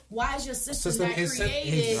thing is, why is your system System not is-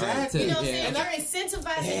 created? exactly. You know what I'm Yeah. saying? You're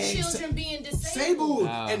incentivizing children being disabled. Disabled.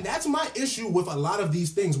 Wow. And that's my issue with a lot of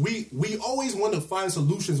these things. We always want to find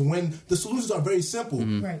solutions when the solutions are very simple.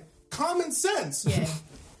 Right. Common sense. Yeah.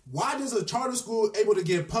 Why does a charter school able to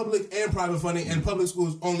get public and private funding and public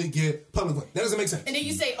schools only get public funding? That doesn't make sense. And then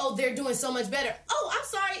you say, "Oh, they're doing so much better." Oh, I'm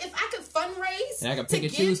sorry. If I could fundraise, And I can pick to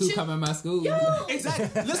and choose give who come in my school. Yo,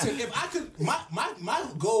 Exactly. Listen, if I could, my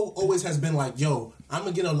goal always has been like, yo, I'm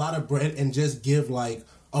gonna get a lot of bread and just give like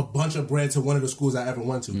a bunch of bread to one of the schools I ever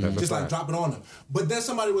went to, just like drop it on them. But then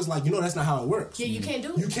somebody was like, that's not how it works. yeah, you can't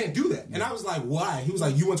do You it. can't do that. And I was like, why? He was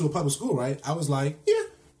like, you went to a public school, right? I was like, yeah.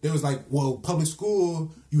 They was like, well, public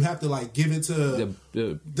school, you have to like give it to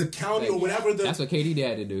the county or whatever. That's what KD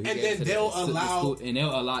had to do. He And gave then it to they'll to the allow- school, and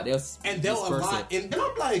they'll allow it. And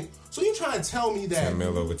I'm like, so you trying to tell me that 10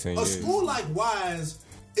 mil over 10 a years. school like Wise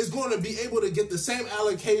is going to be able to get the same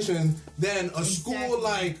allocation than a school Exactly.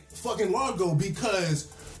 like fucking Largo because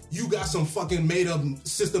you got some fucking made up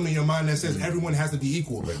system in your mind that says everyone has to be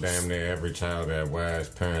equal. But damn near every child at Wise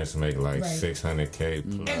parents make like Right. $600K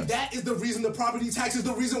plus. And that is the reason the property tax is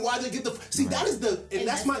the reason why they get the. See, that is the. And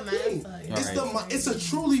that's my the thing. mindfuck. It's a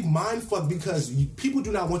truly mind fuck because people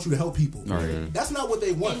do not want you to help people. That's not what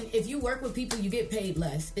they want. And if you work with people, you get paid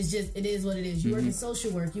less. It is what it is. You work in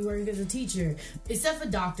social work, you work as a teacher, except for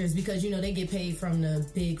doctors because they get paid from the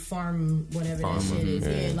big farm, whatever that shit is.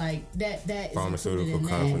 Yeah, like that is Pharmaceutical included in that.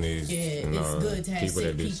 companies, Yeah, and, it's good to have people sick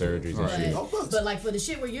that do people. surgeries and but, shit. Of course. but like for the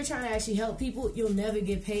shit where you're trying to actually help people, you'll never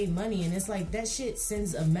get paid money, and it's like that shit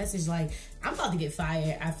sends a message like I'm about to get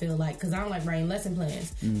fired. I feel like because I don't like writing lesson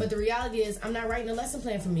plans. But the reality is I'm not writing a lesson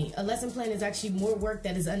plan for me. A lesson plan is actually more work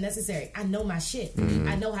that is unnecessary. I know my shit.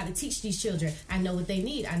 I know how to teach these children. I know what they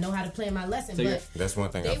need. I know how to plan my lesson. So but That's one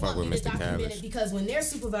thing I they fuck want with me to Mr. document Callis. it because when their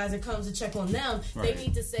supervisor comes to check on them, they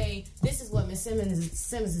need to say, this is what Miss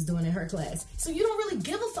Simmons is doing in her class. So you don't really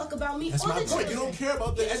give a fuck about me That's or my the point. children. You don't care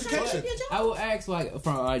about the You're just trying to education. do your job. I will ask, like,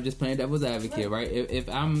 from just playing devil's advocate, right? If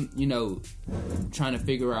I'm, trying to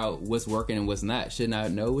figure out what's working and what's not, shouldn't I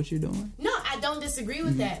know what you're doing? No, I don't disagree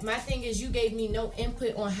with that. My thing is you gave me no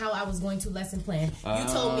input on how I was going to lesson plan. You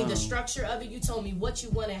told me the structure of it. You told me what you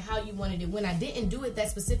wanted, how you wanted it. When I didn't do it that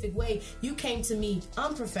specific way, you came to me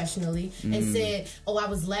unprofessionally and said, oh, I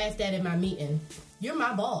was laughed at in my meeting. You're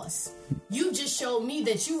my boss. You just showed me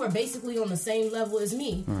that you were basically on the same level as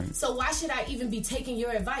me. Right. So why should I even be taking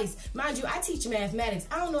your advice? Mind you, I teach mathematics.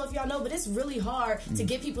 I don't know if y'all know, but it's really hard to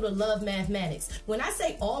get people to love mathematics. When I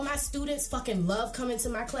say all my students fucking love coming to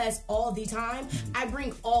my class all the time, I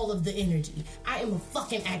bring all of the energy. I am a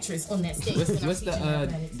fucking actress on that stage. when I'm What's the teaching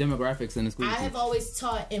mathematics. demographics in the school? I have always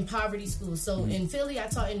taught in poverty schools. So in Philly, I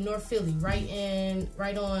taught in North Philly, right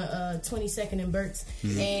on 22nd and Berks,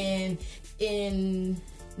 and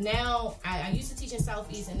now I used to teach in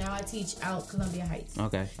Southeast, and now I teach out Columbia Heights.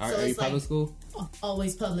 Okay. Are So you it's public like- school?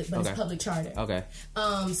 Always public, but Okay. it's public charter. Okay.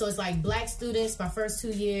 So it's like black students my first 2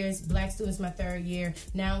 years, black students my third year.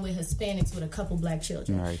 Now with Hispanics with a couple black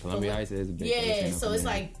children. All right. Columbia But Heights is a big yeah, Latino so it's community.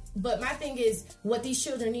 like, but my thing is, what these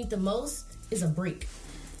children need the most is a break.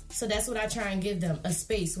 So that's what I try and give them, a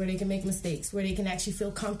space where they can make mistakes, where they can actually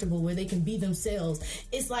feel comfortable, where they can be themselves.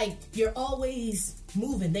 It's like you're always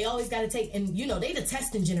moving. They always got to take, and they the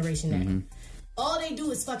testing generation now. All they do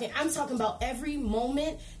is fucking, I'm talking about every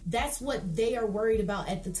moment. That's what they are worried about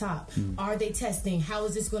at the top. Are they testing? How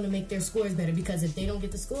is this going to make their scores better? Because if they don't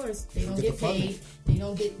get the scores, they don't get paid. They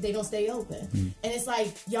don't stay open. And it's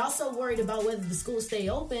like, y'all so worried about whether the schools stay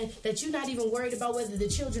open that you're not even worried about whether the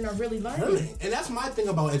children are really learning. And that's my thing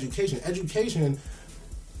about education. Education,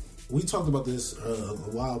 we talked about this a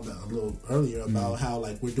little earlier about how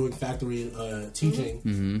like we're doing factory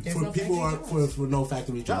teaching There's for no people factory jobs. for no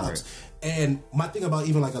factory jobs. And my thing about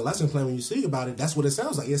even like a lesson plan, when you see about it, that's what it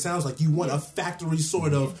sounds like. It sounds like you want a factory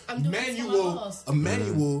sort of I'm doing this for my manual, boss. a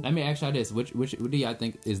manual. Let me ask y'all this: what do y'all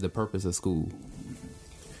think is the purpose of school?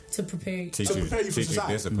 To prepare you. Teach To you, prepare you for teach you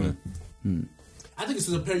society. discipline. I think it's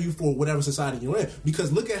to prepare you for whatever society you're in.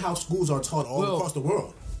 Because look at how schools are taught all across the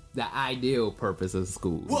world. the ideal purpose of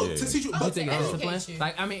school. Well, Yeah. to teach you, You but think to it's discipline? educate you.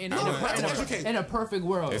 Like I mean, No, to educate. in a perfect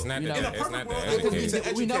world, It's not you the, know, In a it's perfect not the world, it would be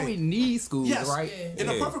education. to we know we need schools, yes, right? in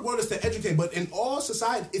a perfect world, it's to educate, but in all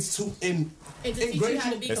society, it's to And to teach you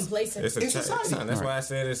how to be complacent. It's a In society. son, that's why I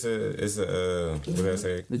said it's a what did I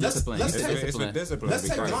say? The Let's- discipline. let's It's take- It's a discipline. discipline. Let's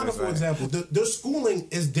take because Ghana it's for like- example. Their schooling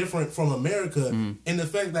is different from America in the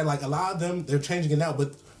fact that like a lot of them they're changing it now,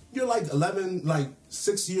 but you're like 11, like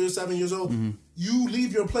 6 years, 7 years old. You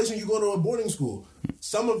leave your place and you go to a boarding school.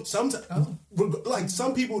 Like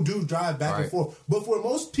some people do drive back and Right. forth, but for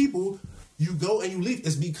most people, you go and you leave.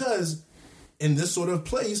 It's because in this sort of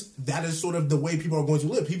place, that is sort of the way people are going to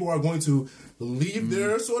live. People are going to leave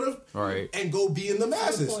their sort of Right. and go be in the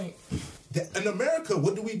masses. point. In America,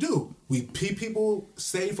 what do? We people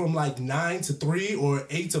stay from like 9 to 3 or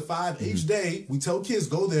 8 to 5 each day. We tell kids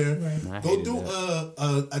go there, I go hated do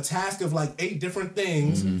a task of like 8 different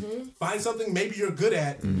things, find something maybe you're good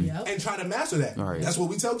at, Yep. and try to master that. Right. That's what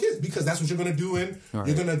we tell kids because that's what you're gonna do.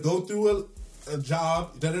 You're gonna go through a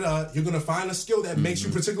job, You're gonna find a skill that makes you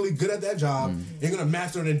particularly good at that job. You're gonna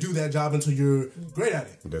master it and do that job until you're great at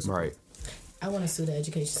it. That's Right. I want to sue the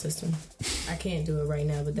education system. I can't do it right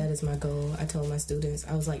now, but that is my goal. I told my students,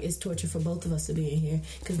 I was like, it's torture for both of us to be in here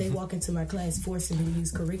because they walk into my class forcing me to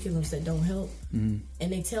use curriculums that don't help, and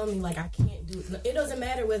they tell me like I can't do it. It doesn't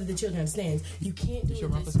matter whether the children understand. You can't do You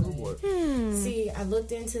should it run for this school way. board. See, I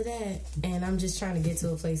looked into that, and I'm just trying to get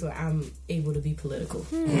to a place where I'm able to be political.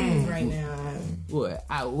 Right now, What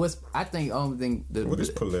I think the only thing what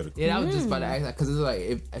is political? Yeah, I was just about to ask that because it's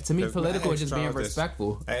like to me, Because political I is just asked being Charles this-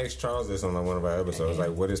 respectful, I asked Charles this on one of our episodes,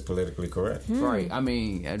 like, what is politically correct? right? I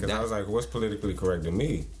mean, Because I was like, what's politically correct to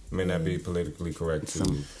me may not be politically correct to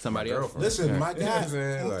somebody my else. girlfriend. Listen, my You know what guy, I'm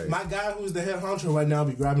saying? Like- my guy who's the head honcho right now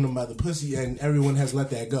be grabbing him by the pussy, and everyone has let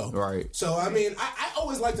that go. Right. So I mean, I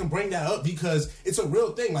always like to bring that up because it's a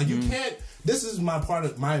real thing. Like you can't. This is my part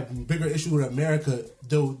of my bigger issue with America.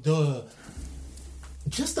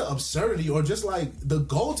 Just the absurdity, or just like the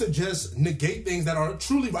goal to just negate things that are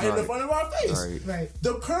truly right in the Right. front of our face. Right. Right.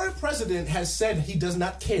 The current president has said he does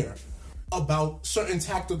not care about certain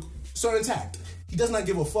tact. He does not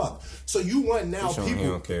give a fuck. So you want now He's showing he people.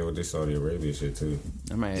 don't care with this Saudi Arabia shit too.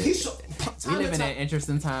 I mean, He's we live in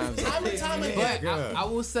interesting times. Time and time again. But I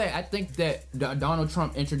will say, I think that Donald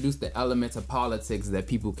Trump introduced the elements of politics that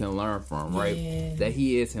people can learn from, right? Yeah. That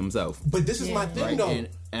he is himself. But this is my Yeah. thing, Right? though. And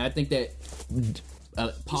I think that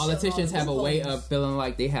politicians have a way of feeling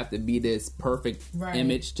like they have to be this perfect Right.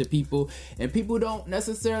 image to people, and people don't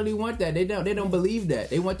necessarily want that. They don't believe that.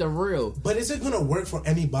 They want the real. But is it gonna work for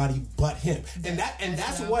anybody but him? And that's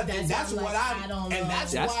That's what what and I'm that's like, what I don't know.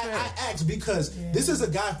 that's That's why fair. I asked, because this is a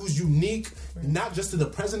guy who's unique, not just to the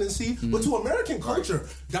presidency, but to American culture.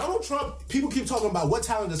 Donald Trump, people keep talking about what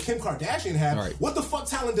talent does Kim Kardashian have. Right. What the fuck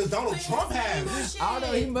talent does Donald Trump have? I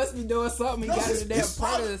don't know. He must be doing something. He No, got his, in the damn his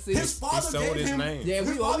father, presidency. his father sold gave his him. name. Yeah, his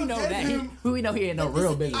we father know gave that. him We know he ain't no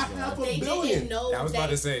real business. a half a They billion. didn't know I was about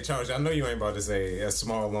that- to say, Charles, I know you ain't about to say a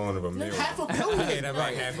small loan of $1 million. Half a billion. Yeah, that's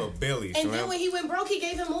like half a billion. And Slim. then when he went broke, he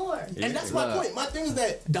gave him more. And that's my Look. point. My thing is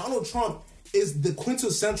that Donald Trump is the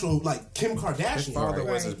quintessential like Kim His Kardashian. father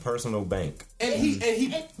was Right. his personal bank. And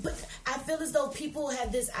he But I feel as though people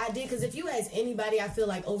have this idea, because if you ask anybody, I feel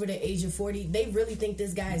like over the age of 40, they really think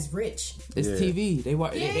this guy is rich. It's Yeah. TV. They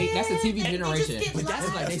that's the TV And they just generation. get But that's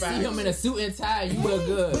lies. like they see Facts. him in a suit and tie. You look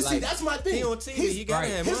good. But see, Like, that's my thing. He on TV. He's- He gotta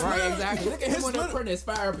have his money. right, literal- exactly. Look at him his on the literal- apprentice.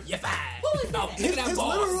 Fire. You're fine. Who is Oh, that? look His, at that his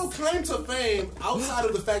boss. literal claim to fame, outside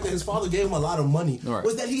of the fact that his father gave him a lot of money, Right.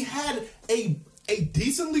 was that he had a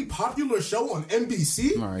decently popular show on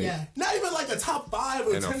NBC. Right. Yeah. Not even like a top 5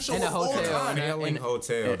 or In a- 10 show in a of all hotel, time. Failing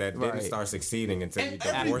hotel that right. didn't start succeeding until he And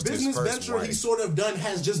every divorced his business first venture wife. he's sort of done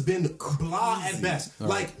has just been blah at best.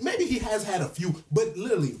 Like, maybe he has had a few, but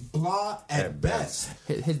literally blah at best.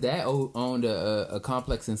 His dad owned a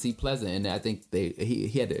complex in Sea Pleasant, and I think he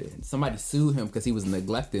had somebody sue him because he was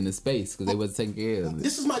neglecting the space because they wasn't taking care of it.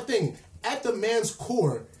 This is my thing. At the man's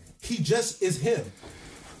core, he just is him.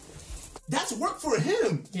 That's work for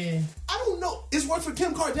him. Yeah. I don't know. It's work for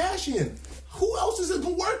Kim Kardashian. Who else is it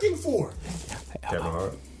working for? Kevin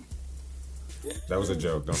Hart. That was a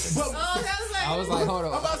joke. Don't think. But I was like, hold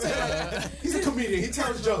I'm on. about to say, he's a comedian. He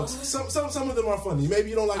tells jokes. Some of them are funny.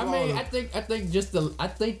 Maybe you don't like I all of mean, them. I think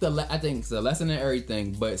it's a lesson in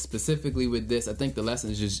everything, but specifically with this, I think the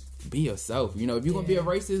lesson is just be yourself. You know, if you're gonna be a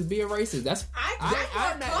racist, be a racist. That's I'm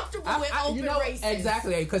more comfortable with open racism.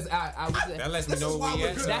 exactly because I was. That lets me This know is why where we we're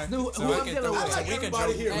at. good. That's who so I'm we can dealing throw- with. I like we can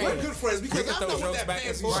everybody throw- here. Hey. We're good friends because We can I throw know what jokes that back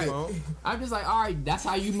and fancy forth, shit. man. I'm just like, all right, that's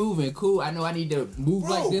how you moving. Cool. I know I need to move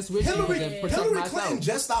Bro, like this with you Hillary- and protect Hillary myself. Clinton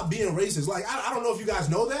just stopped being racist. Like, I don't know if you guys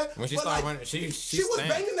know that. When she but, started like, running, she was stank.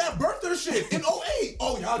 banging that birther shit in 08.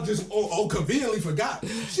 Oh, y'all just conveniently forgot.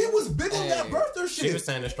 She was big on that birther shit. She was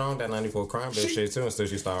standing strong that 94 crime bill shit too, until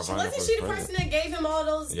she started running. Wasn't she the person that gave him all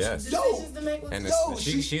those Yes. decisions to make? And Yo,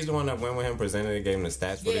 she's the one that went with him, presented it, gave him the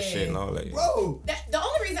stats for the Yeah. shit and all that. Bro. The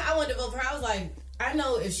only reason I wanted to vote for her, I was like, I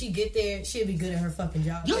know if she get there, she'll be good at her fucking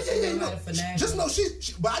job. Yeah, She know no. how to finagle. Just know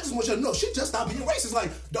but I just want you to know, she just stopped being racist.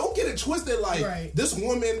 Like, don't get it twisted. Like, Right. this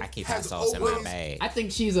woman I keep my has sauce in my always. bag. I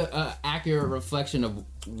think she's a accurate reflection of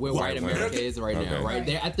where white America America? is right now. Okay. Right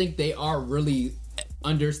there, I think they are really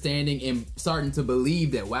understanding and starting to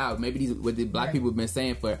believe that maybe what the black people have been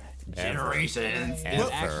saying for generations. Right. is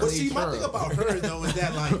But actually see, my true. thing about her though is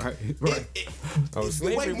that like Right. the way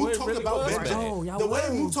slavery Mook talked really about was Ben, right Oh, y'all the way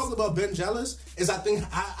was. Mook talked about Ben Jealous is I think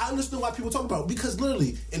I understand why people talk about it, because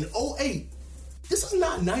literally in 08. This is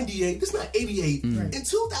not 98. This is not 88. Right. In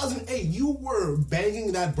 2008, you were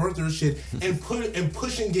banging that birther shit and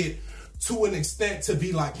pushing it to an extent to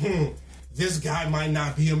be like, this guy might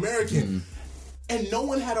not be American. And no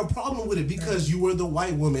one had a problem with it because you were the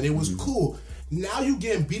white woman. It was cool. Now you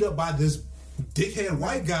getting beat up by this dickhead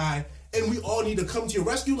white guy, and we all need to come to your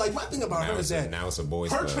rescue. Like, my thing about her is that now it's a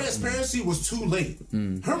boys' her club. transparency was too late.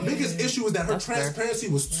 Her biggest issue is that her That's fair. transparency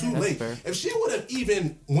was too late. fair. If she would have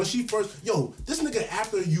even, when she first, this nigga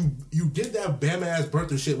after you did that bam ass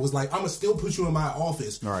birthday shit was like, I'ma still put you in my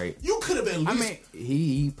office. Right. You could have at least. I mean,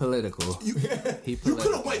 he political. You He could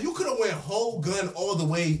have political. went whole gun all the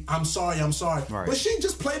way. I'm sorry. Right. But she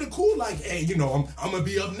just played it cool. Like, hey, I'm gonna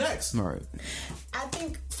be up next. Right. I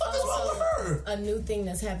think Fuck is wrong with her? a new thing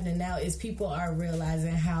that's happening now is people are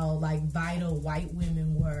realizing how like vital white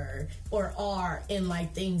women were or are in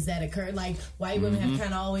like things that occurred. Like white women have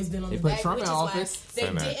kind of always been on They the put back, Trump which in is office. why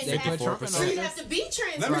they They didn't put have Trump to. in So you office. have to be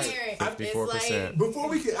Let me- transparent. 54%. Before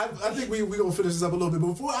we can, I think we gonna finish this up a little bit.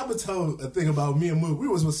 Before I would tell a thing about me and Mook, we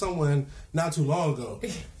was with someone not too long ago,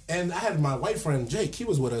 and I had my white friend Jake. He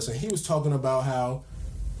was with us, and he was talking about how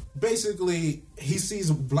basically he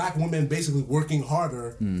sees black women basically working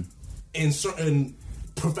harder in certain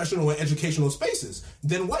professional and educational spaces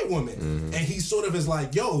than white women, and he sort of is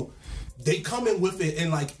like, yo. They come in with it,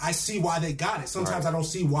 and like I see why they got it. Sometimes I don't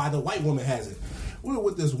see why the white woman has it. We were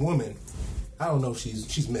with this woman. I don't know if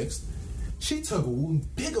she's mixed. She took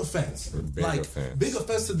big offense, Big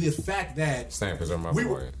offense to the fact that Same, because I'm we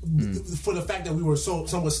were for the fact that we were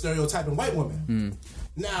somewhat stereotyping white women.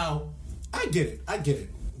 Now, I get it.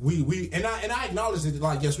 We and I acknowledge it.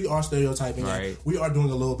 Like, yes, we are stereotyping. Right. And we are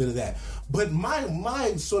doing a little bit of that. But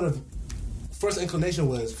my sort of first inclination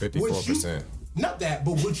was 54%. Not that,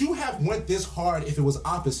 but would you have went this hard if it was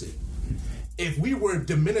opposite? If we were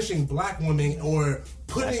diminishing black women or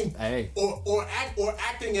putting or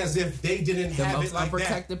acting as if they didn't The have most it like that.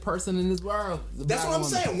 unprotected person in this world. is a That's black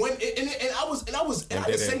what I'm woman. saying. I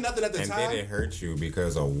didn't say nothing at the time. And did it hurt you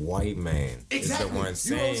because a white man Exactly. is the one You know what I'm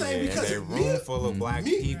saying saying? it Because in a room full of black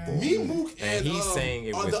people? Me, Mook, and he's saying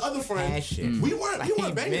it with the other friend, passion. we weren't Like,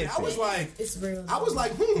 he banging. meant I was it. like, It's real. I was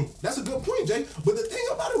like, that's a good point, Jay. But the thing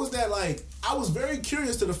about it was that, like, I was very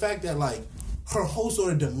curious to the fact that, like, her whole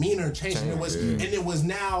sort of demeanor changed, and it was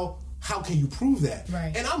now, how can you prove that?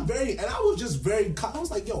 Right. And I was just very, I was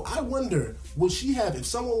like, yo, I wonder, would she have, if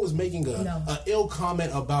someone was making a ill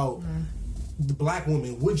comment about the black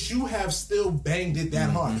woman, would you have still banged it that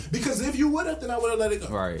hard? Because if you would have, then I would have let it go.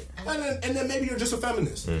 Right. And then maybe you're just a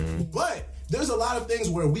feminist. But there's a lot of things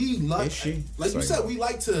where we like you said, we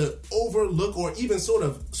like to overlook or even sort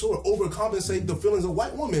of overcompensate the feelings of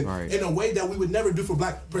white women in a way that we would never do for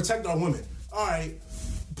protect our women. All right,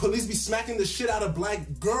 police be smacking the shit out of black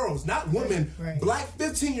girls, not women, black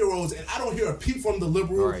 15-year-olds, and I don't hear a peep from the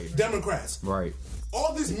liberal Democrats. Right.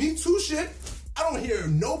 All this Me Too shit, I don't hear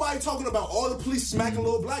nobody talking about all the police smacking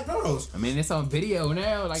little black girls. I mean, it's on video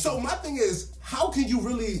now. Like, So my thing is, how can you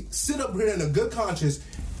really sit up here in a good conscience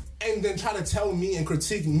and then try to tell me and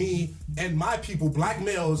critique me and my people, black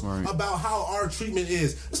males, about how our treatment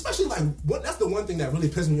is? Especially like, that's the one thing that really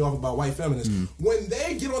pisses me off about white feminists. When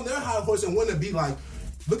they get on their high horse and want to be like,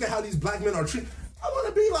 look at how these black men are treated. I want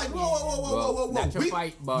to be like, whoa. Not your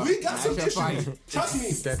fight, but we got not some your issues. fight.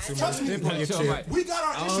 Trust me. We got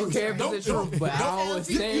our I issues. don't care if it's the truth, but I always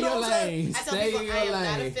stay in your lane. I tell Stay people in I your am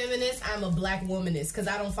not a lane. feminist. I'm a black womanist because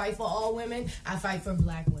I don't fight for all women. I fight for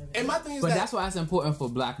black women. And my thing is But that that's why it's important for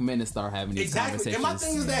black men to start having these exactly. And conversations. my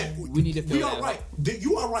thing is that we need to feel we are that. right.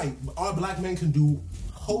 You are right. Our black men can do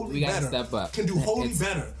wholly We gotta better. step up. Can do wholly It's-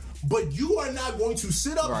 better. But you are not going to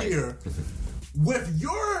sit up here with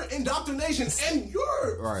your indoctrination and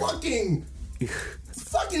your fucking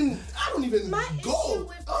fucking, I don't even My go. issue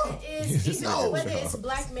with that is even whether it's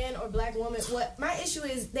black man or black woman. What my issue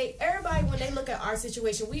is, everybody when they look at our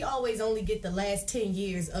situation, we always only get the last 10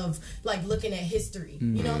 years of like looking at history.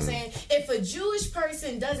 You know what I'm saying? If a Jewish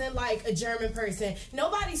person doesn't like a German person,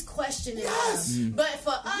 nobody's questioning them. But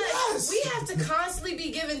for us, we have to constantly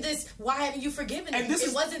be given this. Why haven't you forgiven them?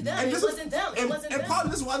 It wasn't them. It wasn't them. It wasn't them. And part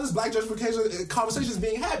of this is why this black justification conversation is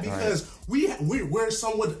being had, because we're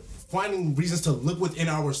somewhat finding reasons to look within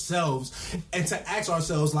ourselves and to ask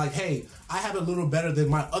ourselves like, hey, I have it a little better than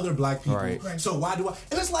my other black people. Right. So why do I?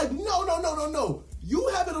 And it's like, no. You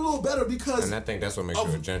have it a little better because... And I think that's what makes you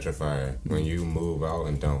a gentrifier, when you move out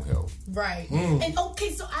and don't help. Right. And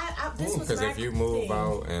okay, so this was because if you move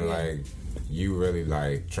out and like you really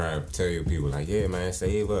like try to tell your people like, yeah man,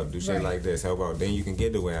 save up, do shit like this, help out, then you can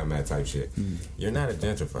get to where I'm at type shit. You're not a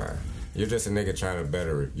gentrifier. You're just a nigga trying to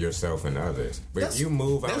better yourself and others. But if you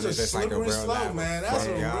move out, it's just like a real slope, man. That's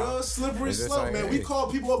a real slippery slope, like, man. We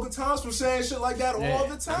call people up good times for saying shit like that all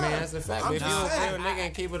the time. I mean, that's the fact. If you don't feel a nigga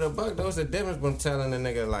and keep it a buck, there's a difference from telling a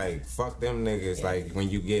nigga like, fuck them niggas, like when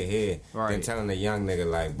you get here, than telling a young nigga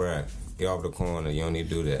like, bruh, get off the corner, you don't need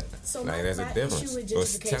to do that. So like, there's a difference.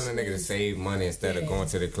 Or telling a nigga to save money instead of going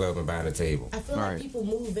to the club and buying a table. I feel like people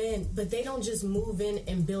move in, but they don't just move in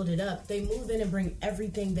and build it up. They move in and bring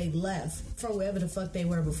everything they left from wherever the fuck they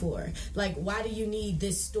were before. Like, why do you need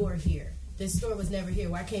this store here? This store was never here.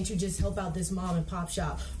 Why can't you just help out this mom and pop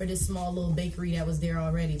shop or this small little bakery that was there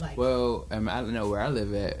already? Like, well, I don't know where I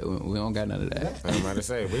live at. We don't got none of that. I'm about to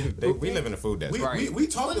say we live in a food desert. We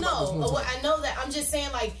talked about this. I know that. I'm just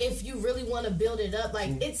saying, like, if you really want to build it up,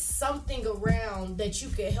 like, it's something around that you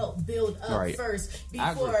could help build up first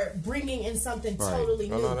before bringing in something totally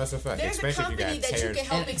new. No, that's a fact. There's especially a company that you can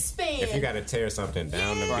help expand. If you got to tear something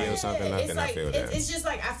down to build something up, then I feel that. It's just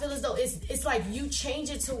like, I feel as though it's like you change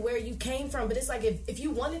it to where you came from, but it's like if you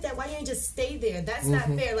wanted that, why you ain't just stay there? That's not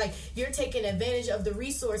fair. Like, you're taking advantage of the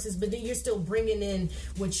resources, but then you're still bringing in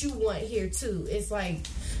what you want here too. It's like,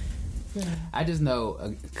 I just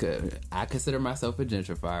know I consider myself a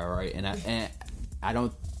gentrifier, right? And I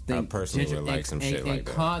don't think I personally would like some shit like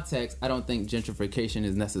that. In context, I don't think gentrification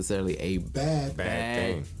is necessarily a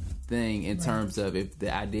bad thing in terms of if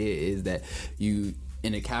the idea is that you.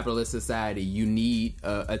 In a capitalist society, you need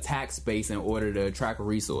a tax base in order to attract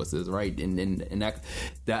resources, right? And that,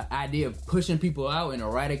 the idea of pushing people out and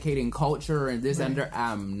eradicating culture and this and that,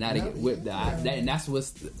 I'm not with that. And that's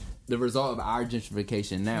what's the result of our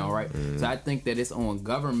gentrification now, right? So I think that it's on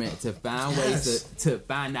government to find ways to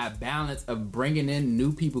find that balance of bringing in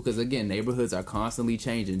new people, because again, neighborhoods are constantly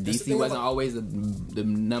changing. DC wasn't always the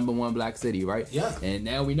number one black city, right? Yeah. And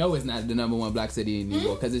now we know it's not the number one black city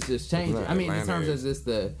anymore because it's just changing. Right. I mean, Atlanta in terms of just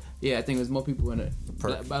I think there's more people in it.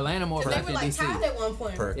 Atlanta more black than DC. They were like tied at one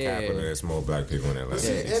point. Per capita, there's more black people in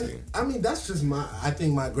Atlanta. And I mean, that's just I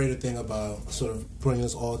think my greater thing about sort of bringing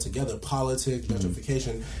this all together, politics,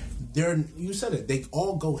 gentrification. You said it. They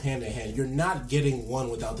all go hand in hand. You're not getting one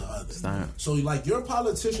without the other. So, like, your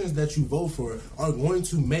politicians that you vote for are going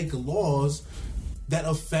to make laws that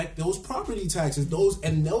affect those property taxes. Those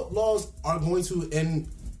laws are going to, in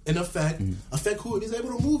effect, affect who is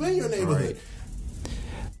able to move in your neighborhood.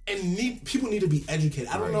 And people need to be educated.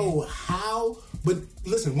 I don't know how, but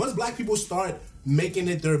listen, once black people start making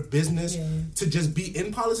it their business to just be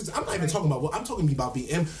in politics, I'm not even talking about I'm talking about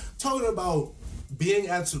talking about being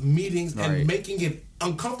at meetings and making it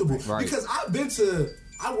uncomfortable. Because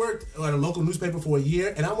I worked at a local newspaper for a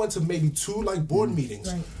year, and I went to maybe 2 like board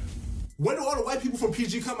meetings. Where do all the white people from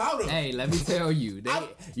PG come out of? Hey, let me tell you,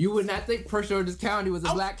 you would not think Prince George's County was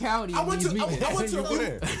a black county. I went to in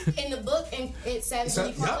the book in Savage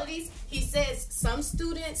Inequalities. He says some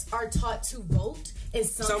students are taught to vote and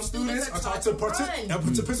some students are taught to participate.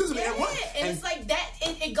 And it's like that.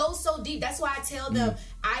 It goes so deep. That's why I tell them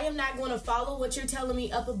I am not going to follow what you're telling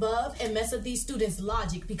me up above and mess up these students'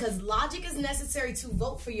 logic, because logic is necessary to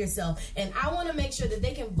vote for yourself, and I want to make sure that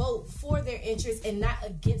they can vote for their interests and not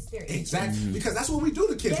against their interests. Exactly, because that's what we do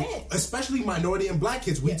to kids, especially minority and black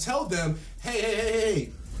kids. We tell them,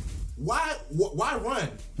 hey. Why run?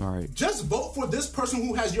 All right. Just vote for this person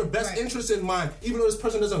who has your best interest in mind, even though this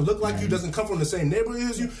person doesn't look like you, doesn't come from the same neighborhood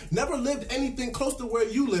as you, never lived anything close to where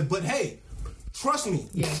you live. But hey, trust me,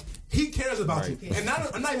 he cares about you. And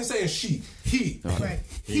I'm not even saying she, he.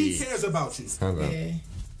 He cares about you.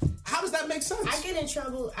 How does that make sense? I get in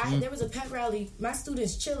trouble. There was a pep rally. My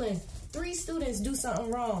students chilling. 3 students do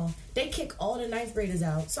something wrong. They kick all the 9th graders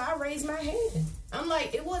out. So I raised my hand. I'm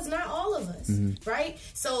like, it was not all of us, right?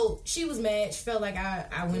 So she was mad. She felt like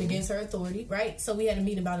I went against her authority, right? So we had a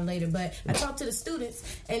meeting about it later. But I talked to the students,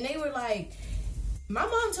 and they were like, My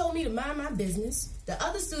mom told me to mind my business. The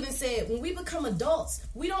other student said, when we become adults,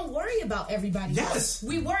 we don't worry about everybody else.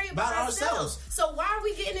 We worry about ourselves. So why are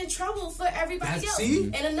we getting in trouble for everybody else? See?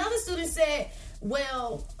 And another student said,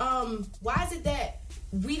 well, why is it that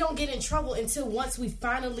we don't get in trouble until once we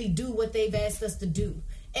finally do what they've asked us to do?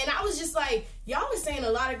 And I was just like, y'all were saying a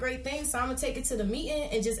lot of great things, so I'm going to take it to the meeting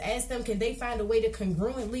and just ask them, can they find a way to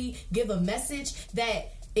congruently give a message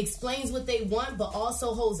that explains what they want but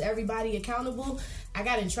also holds everybody accountable? I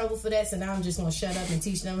got in trouble for that, so now I'm just going to shut up and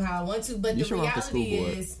teach them how I want to. But the reality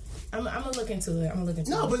is, I'm going to look into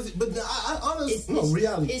it. But I honestly,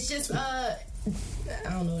 reality. It's just, I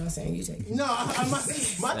don't know what I'm saying. You take it. No, my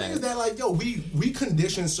thing is that, like, yo, we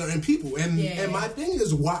condition certain people. And my thing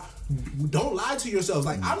is, why... Don't lie to yourselves.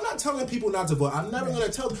 Like, I'm not telling people not to vote. I'm never going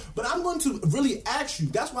to tell them. But I'm going to really ask you.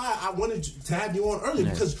 That's why I wanted to have you on earlier,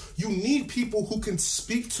 because you need people who can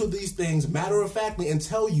speak to these things matter-of-factly and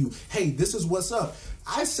tell you, hey, this is what's up.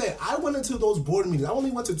 I said, I went into those board meetings. I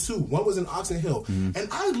only went to 2. One was in Oxon Hill. And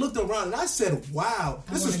I looked around and I said, wow.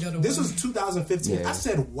 This was 2015. Yeah. I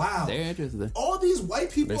said, wow. They're interested. All these white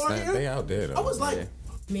people are here. They out there, though. I was like... Yeah.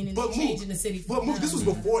 Meaning they changing the city. But this was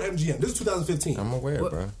before MGM. This is 2015. I'm aware,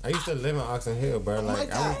 bro. I used to live in Oxon Hill, bro. Like,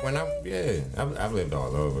 I've lived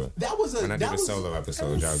all over. That was when I do the solo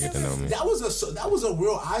episodes, y'all get to know me. That was a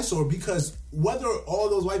real eyesore, because whether all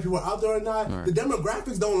those white people are out there or not, the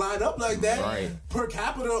demographics don't line up like that per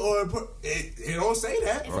capita or it don't say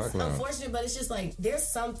that. It's unfortunate, but it's just like there's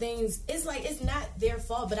some things. It's like it's not their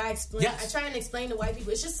fault, but I try and explain to white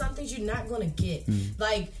people. It's just some things you're not gonna get.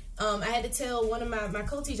 Like. I had to tell one of my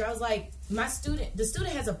co-teachers, I was like, the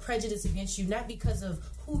student has a prejudice against you, not because of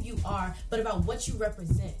who you are, but about what you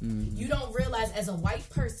represent. You don't realize, as a white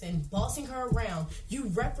person, bossing her around, you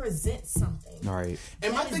represent something. Right.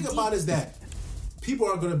 And my thing about it is that people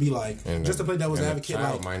are going to be like, just to play devil's advocate, the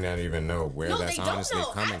child like, might not even know where that's honestly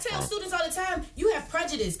coming from. I tell students all the time, you have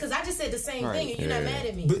prejudice, because I just said the same thing and you're not mad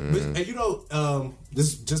at me. But and you know,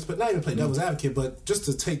 this just not even play devil's advocate, but just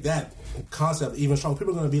to take that concept even strong,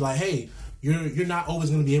 people are going to be like, hey, you're not always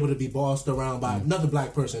going to be able to be bossed around by another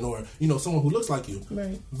black person or, you know, someone who looks like you.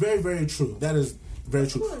 Right. Very, very true. That is very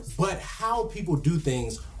true. But how people do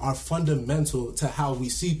things are fundamental to how we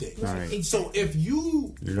see things. Right. So if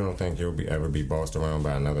you don't think you'll ever be bossed around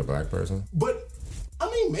by another black person? But I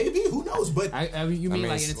mean, maybe, who knows? But like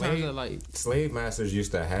in terms of like slave masters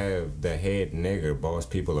used to have the head nigger boss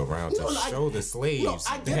people around to show the slaves. No,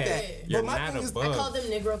 I get that. You're but my not thing above. I call them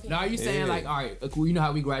Negro people. Now, are you saying like, all right, you know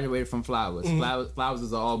how we graduated from Flowers? Flowers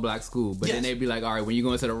is an all black school, but then they'd be like, all right, when you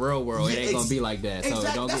go into the real world, it ain't gonna be like that. So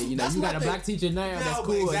don't get, you got a black teacher now that's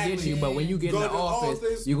cool against you, but when you get in the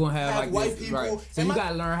office, you're gonna have like white this, people. right? So you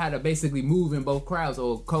gotta learn how to basically move in both crowds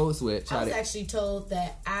or code switch. I was actually told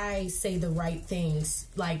that I say the right things,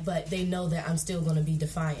 like, but they know that I'm still going to be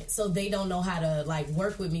defiant, so they don't know how to like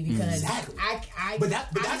work with me because I'm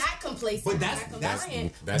not complacent. But that's me.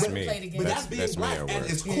 But that's being black at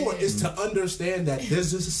its core is to understand that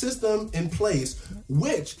there's a system in place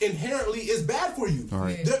which inherently is bad for you.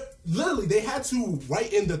 Right. Literally, they had to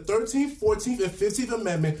write in the 13th, 14th, and 15th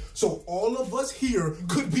Amendment so all of us here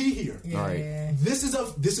could be here. Right. This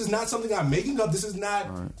is not something I'm making up. This is not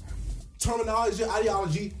terminology,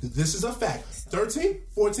 ideology. This is a fact. 13,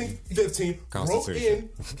 14, 15 wrote in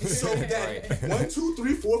so that 1, 2,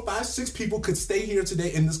 3, 4, 5, 6 people could stay here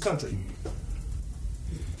today in this country.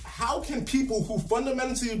 How can people who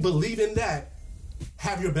fundamentally believe in that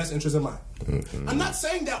have your best interest in mind? I'm not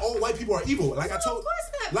saying that all white people are evil. Like I told, of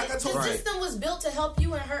course not. The system was built to help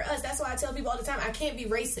you and hurt us. That's why I tell people all the time, I can't be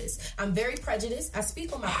racist. I'm very prejudiced. I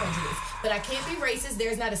speak on my prejudice, but I can't be racist.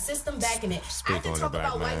 There's not a system backing it. I can talk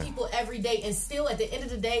about white people every day, and still, at the end of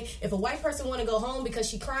the day, if a white person want to go home because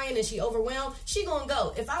she crying and she overwhelmed, she gonna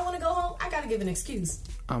go. If I want to go home, I gotta give an excuse.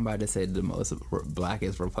 I'm about to say the most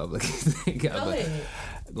blackest Republican thing. Go ahead.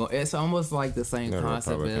 It's almost like the same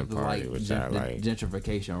concept as like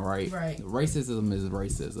gentrification, right? Right. Racism is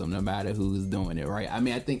racism, no matter who's doing it, right? I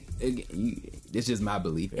mean, I think it's just my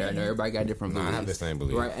belief. I know everybody got different beliefs. I have the same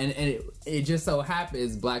belief, right? And it just so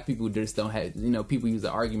happens black people just don't have. You know, people use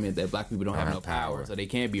the argument that black people don't have no power, so they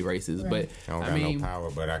can't be racist. But I don't got no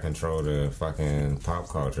power, but I control the fucking pop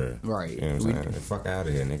culture, right? You know what I'm saying? Fuck out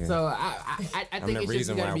of here, nigga. So I think it's just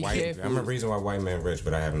you gotta be careful. I'm the reason why white men rich,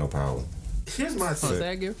 but I have no power. Here's my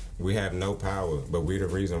thing. We have no power, but we're the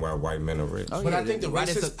reason why white men are rich. But I think the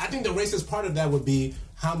racist part of that would be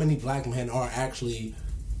how many black men are actually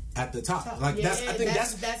at the top. Like Yeah, I think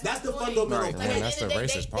that's the point. fundamental Right. thing. And that's the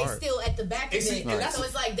racist part. They still at the back of And see, it. and that's- So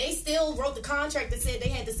it's like they still wrote the contract that said they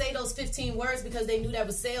had to say those 15 words because they knew that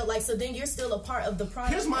was sale. Like, so then you're still a part of the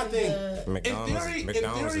product. Here's my and thing. McDonald's In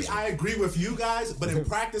is- theory, I agree with you guys, but in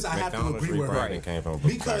practice, I have to McDonald's agree with her. rebranding came from a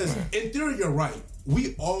Because black man. in theory, you're right.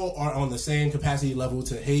 We all are on the same capacity level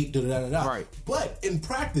to hate, da-da-da-da. Right. But in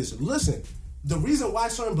practice, listen, the reason why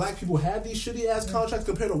certain black people have these shitty ass contracts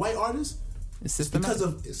compared to white artists It's is systematic. because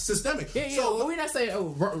of it's systemic. Yeah, So well, we're not saying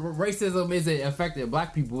racism isn't affecting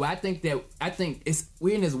black people. I think it's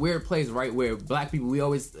we're in this weird place, right, where black people, we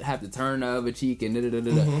always have to turn the other cheek and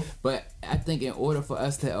da-da-da-da-da. But I think in order for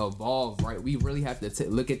us to evolve, right, we really have to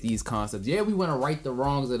look at these concepts. Yeah, we want to right the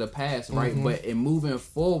wrongs of the past, right, but in moving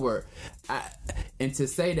forward, and to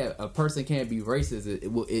say that a person can't be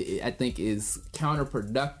racist, I think is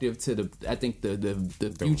counterproductive to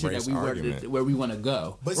the future race that argument. where we want to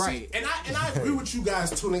go. But right. see, and I agree with you guys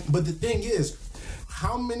too. But the thing is,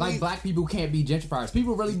 how many Like black people can't be gentrifiers.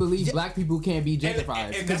 People really believe black people can't be gentrifiers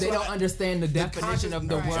and because that's they what don't understand the definition of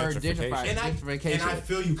the Right. word Gentrification. gentrifier. and Gentrification. I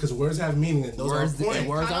feel you because words have meaning and those Words- are important. and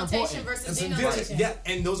words are Connotation important. versus And denotation. yeah,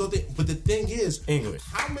 and those are the. But the thing is, English.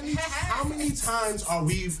 How many times are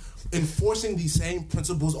we enforcing these same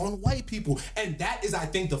principles on white people? And that is, I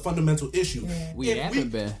think, the fundamental issue. Yeah. We haven't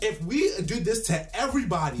been. If we do this to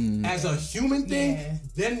everybody as a human thing, Yeah.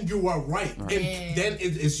 then you are right, and Yeah. then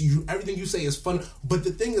it's you. Everything you say is fun. But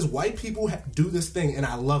the thing is, white people do this thing, and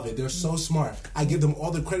I love it. They're so smart. I give them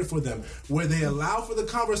all the credit for them, where they allow for the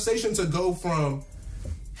conversation to go from,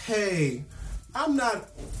 "Hey, I'm not.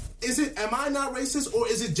 Am I not racist, or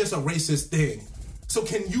is it just a racist thing? So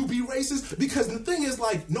can you be racist?" Because the thing is,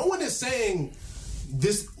 like, no one is saying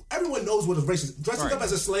this. Everyone knows what is racist. Dressing Right. up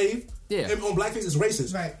as a slave and on blackface is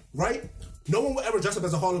racist. Right? No one will ever dress up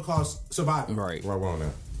as a Holocaust survivor. Right. Why won't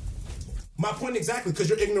that? My point exactly, because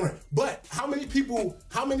you're ignorant. But how many people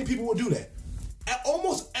will do that? And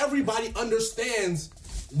almost everybody understands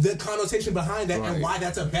the connotation behind that and Right. why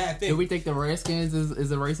that's a bad thing. Do we think the Redskins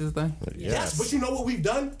is a racist thing? Yes, but you know what we've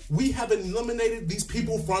done? We have eliminated these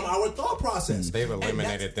people from our thought process. They've And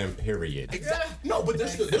eliminated them, period. Exactly. No, but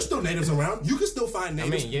there's still natives around. You can still find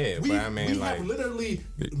natives. mean, yeah, we, but I mean, we like- have literally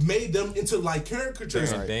made them into like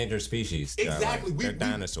caricatures. They're endangered species. Exactly. They're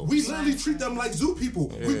dinosaurs. We literally treat them like zoo people.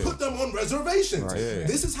 We put them on reservations. Right. Yeah.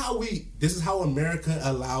 This is how America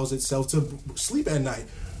allows itself to sleep at night.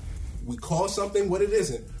 We call something what it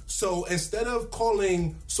isn't. So instead of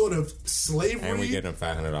calling sort of slavery, And we get them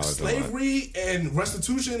 $500 a month. slavery and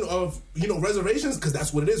restitution of reservations, because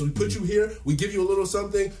that's what it is. We put you here, we give you a little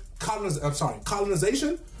something.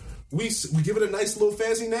 Colonization. We give it a nice little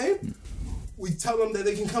fancy name. We tell them that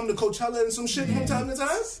they can come to Coachella and some shit from time to time,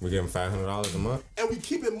 We give them $500 a month. and we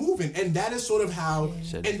keep it moving. And that is sort of how.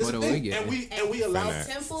 Shit, And this what do thing, we get? and we allow. Finna.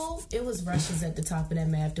 Temple, it was Russians at the top of that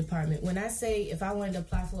math department. When I say if I wanted to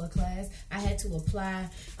apply for a class, I had to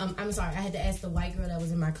apply. I'm sorry, I had to ask the white girl that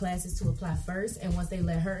was in my classes to apply first, and once they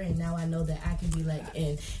let her in, now I know that I can be let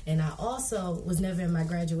in. And I also was never in my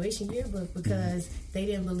graduation yearbook because they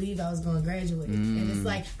didn't believe I was going to graduate. And it's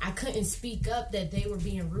like I couldn't speak up that they were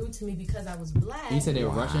being rude to me because I was black. You said they were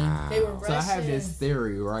Russian? They were Russian. So I have this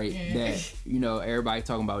theory, right, that, everybody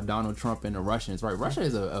talking about Donald Trump and the Russians, right? Russia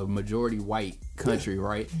is a majority white country,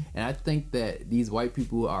 right? And I think that these white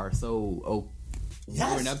people are so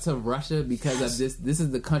warming up to Russia because of this. This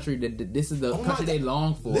is the country this is the country they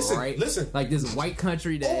long for, right? Listen. Like this white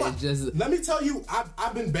country that is just. Let me tell you,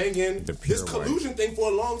 I've been banging The pure this collusion thing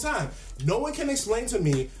for a long time. No one can explain to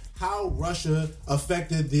me how Russia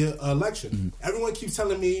affected the election. Everyone keeps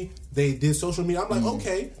telling me they did social media. I'm like,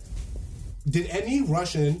 okay, did any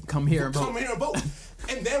Russian Come here and vote?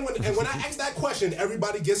 And then when I ask that question,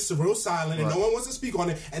 everybody gets real silent and no one wants to speak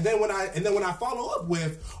on it. And then when I follow up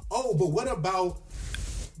with, but what about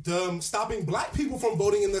stopping black people from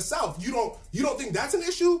voting in the South? You don't think that's an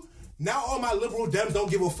issue? Now all my liberal Dems don't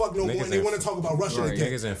give a fuck no more, and they want to talk about Russia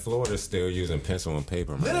again. Niggas in Florida still using pencil and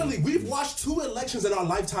paper, man. Literally, we've watched 2 elections in our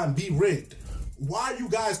lifetime be rigged. Why are you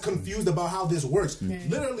guys confused about how this works?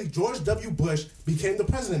 Literally, George W. Bush became the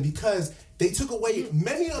president because they took away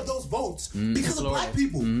many of those votes because of black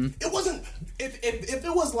people. It wasn't if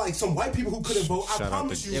it was like some white people who couldn't vote. I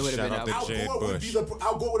promise you,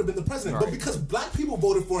 Al Gore would have been the president. Right. But because black people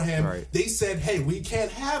voted for him, Right. they said, "Hey, we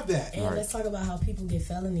can't have that." And let's talk about how people get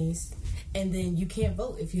felonies. And then you can't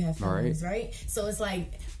vote if you have felonies, right? So it's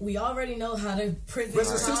like we already know how the prison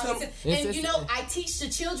system. And I teach the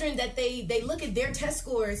children that they look at their test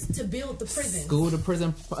scores to build the prison. School to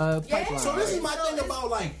prison pipeline. So this is my thing about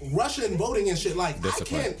like Russian voting and shit. Like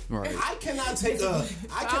Discipline. I cannot take a.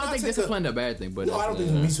 I don't think discipline is a bad thing, but No, I don't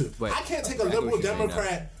think me too. but I can't take a liberal what you mean,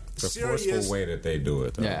 Democrat the serious forceful way that they do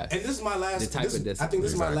it, though. Yeah. And this is my last. The type of I think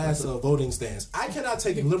this is my Exactly. last voting stance. I cannot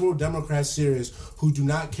take liberal Democrats serious who do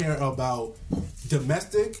not care about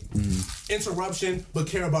domestic interruption, but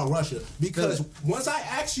care about Russia. Because once I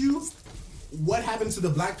ask you what happened to the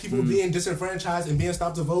black people being disenfranchised and being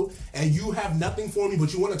stopped to vote, and you have nothing for me,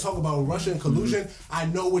 but you want to talk about Russia and collusion, I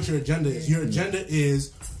know what your agenda is. Your agenda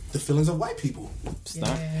is the feelings of white people.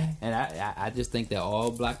 Yeah. And I just think that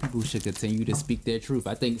all black people should continue to speak their truth.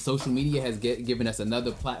 I think social media has given us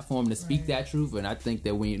another platform to speak that truth, and I think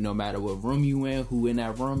that no matter what room you in, who in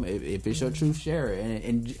that room, if it's your truth, share it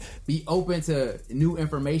and be open to new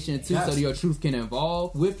information too, so that your truth can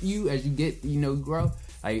evolve with you as you get grow.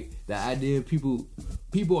 Like the idea of people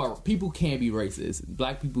can be racist.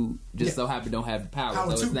 Black people just so happen don't have the power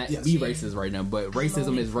so it's not be racist right now. But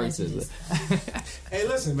racism is racism. Hey,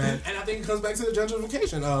 listen, man, and I think it comes back to the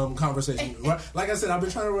gentrification conversation. Right? Like I said, I've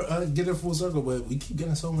been trying to get it full circle, but we keep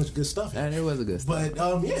getting so much good stuff. And it was a good stuff.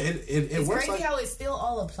 But it works. It's crazy how it still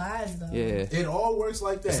all applies though. Yeah, it all works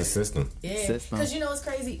like that. It's a system. Yeah, because it's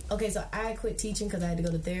crazy. Okay, so I quit teaching because I had to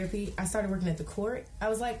go to therapy. I started working at the court. I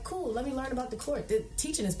was like, cool, let me learn about the court. The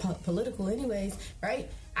teaching is political anyways, right?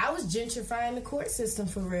 I was gentrifying the court system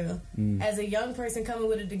for real. As a young person coming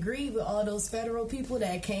with a degree, with all those federal people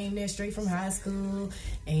that came there straight from high school,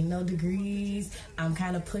 ain't no degrees. I'm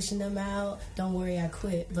kind of pushing them out. Don't worry, I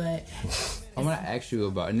quit. But I'm gonna ask you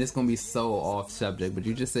about, and this is gonna be so off subject, but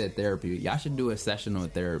you just said therapy. Y'all should do a session on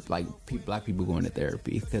therapy, like black people going to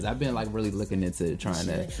therapy, because I've been like really looking into trying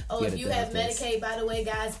to. Oh, if you have Medicaid, by the way,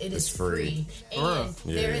 guys, it's free. And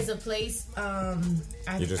there is a place.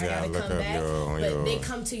 You just gotta look up but they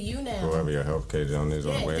come to you now. Whoever your healthcare on his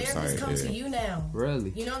own website. Therapists come to you now.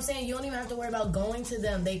 Really? You know what I'm saying? You don't even have to worry about going to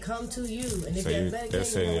them. They come to you, and if So you you have Medicaid,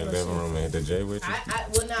 just sit in your living room and hit the J with you?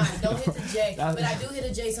 Don't hit the J, but I do hit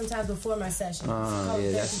a J sometimes before my session.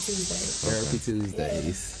 Therapy Tuesday. Therapy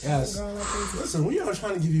Tuesdays. Yes. Listen, we are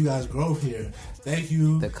trying to give you guys growth here. Thank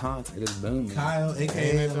you. The content is booming. Kyle,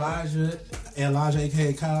 aka Elijah,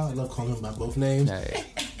 aka Kyle. I love calling him by both names. Hey.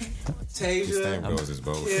 Tasia, Same goes as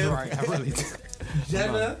both. Kim, Right, I really do.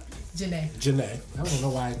 Jenna. Janae. I don't know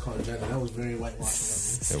why I called Jenna. That was very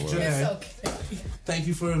whitewashing of me. It was. Janae, It's okay. thank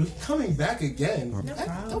you for coming back again. No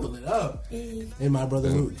problem. Double it up. And my brother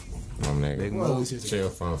Luke. My nigga. Big Well, move. Chill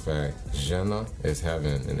fun fact. Jannah is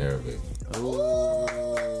heaven in Arabic. Ooh.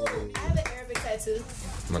 I have an Arabic tattoo.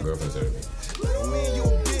 My girlfriend's Arabic. Don't mean you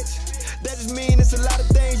a bitch. That just mean it's a lot of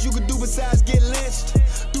things you could do besides get lynched.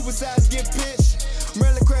 Do besides get pinched.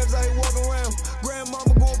 Maryland crabs out here walking around.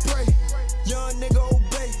 Grandmama gon' pray. Young nigga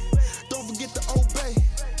obey. Don't forget to obey.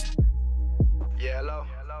 Yeah, hello.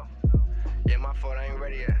 Yeah, my fault, I ain't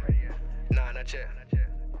ready yet. Nah, not yet.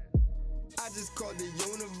 I just called the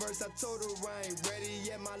universe. I told her I ain't ready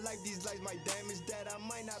yet. My life, these lights might damage that. I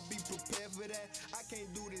might not be prepared for that. I can't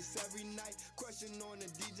do this every night. Question on the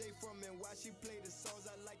DJ from and why she play the songs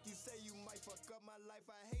I like. You say you might fuck up my life.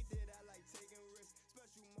 I hate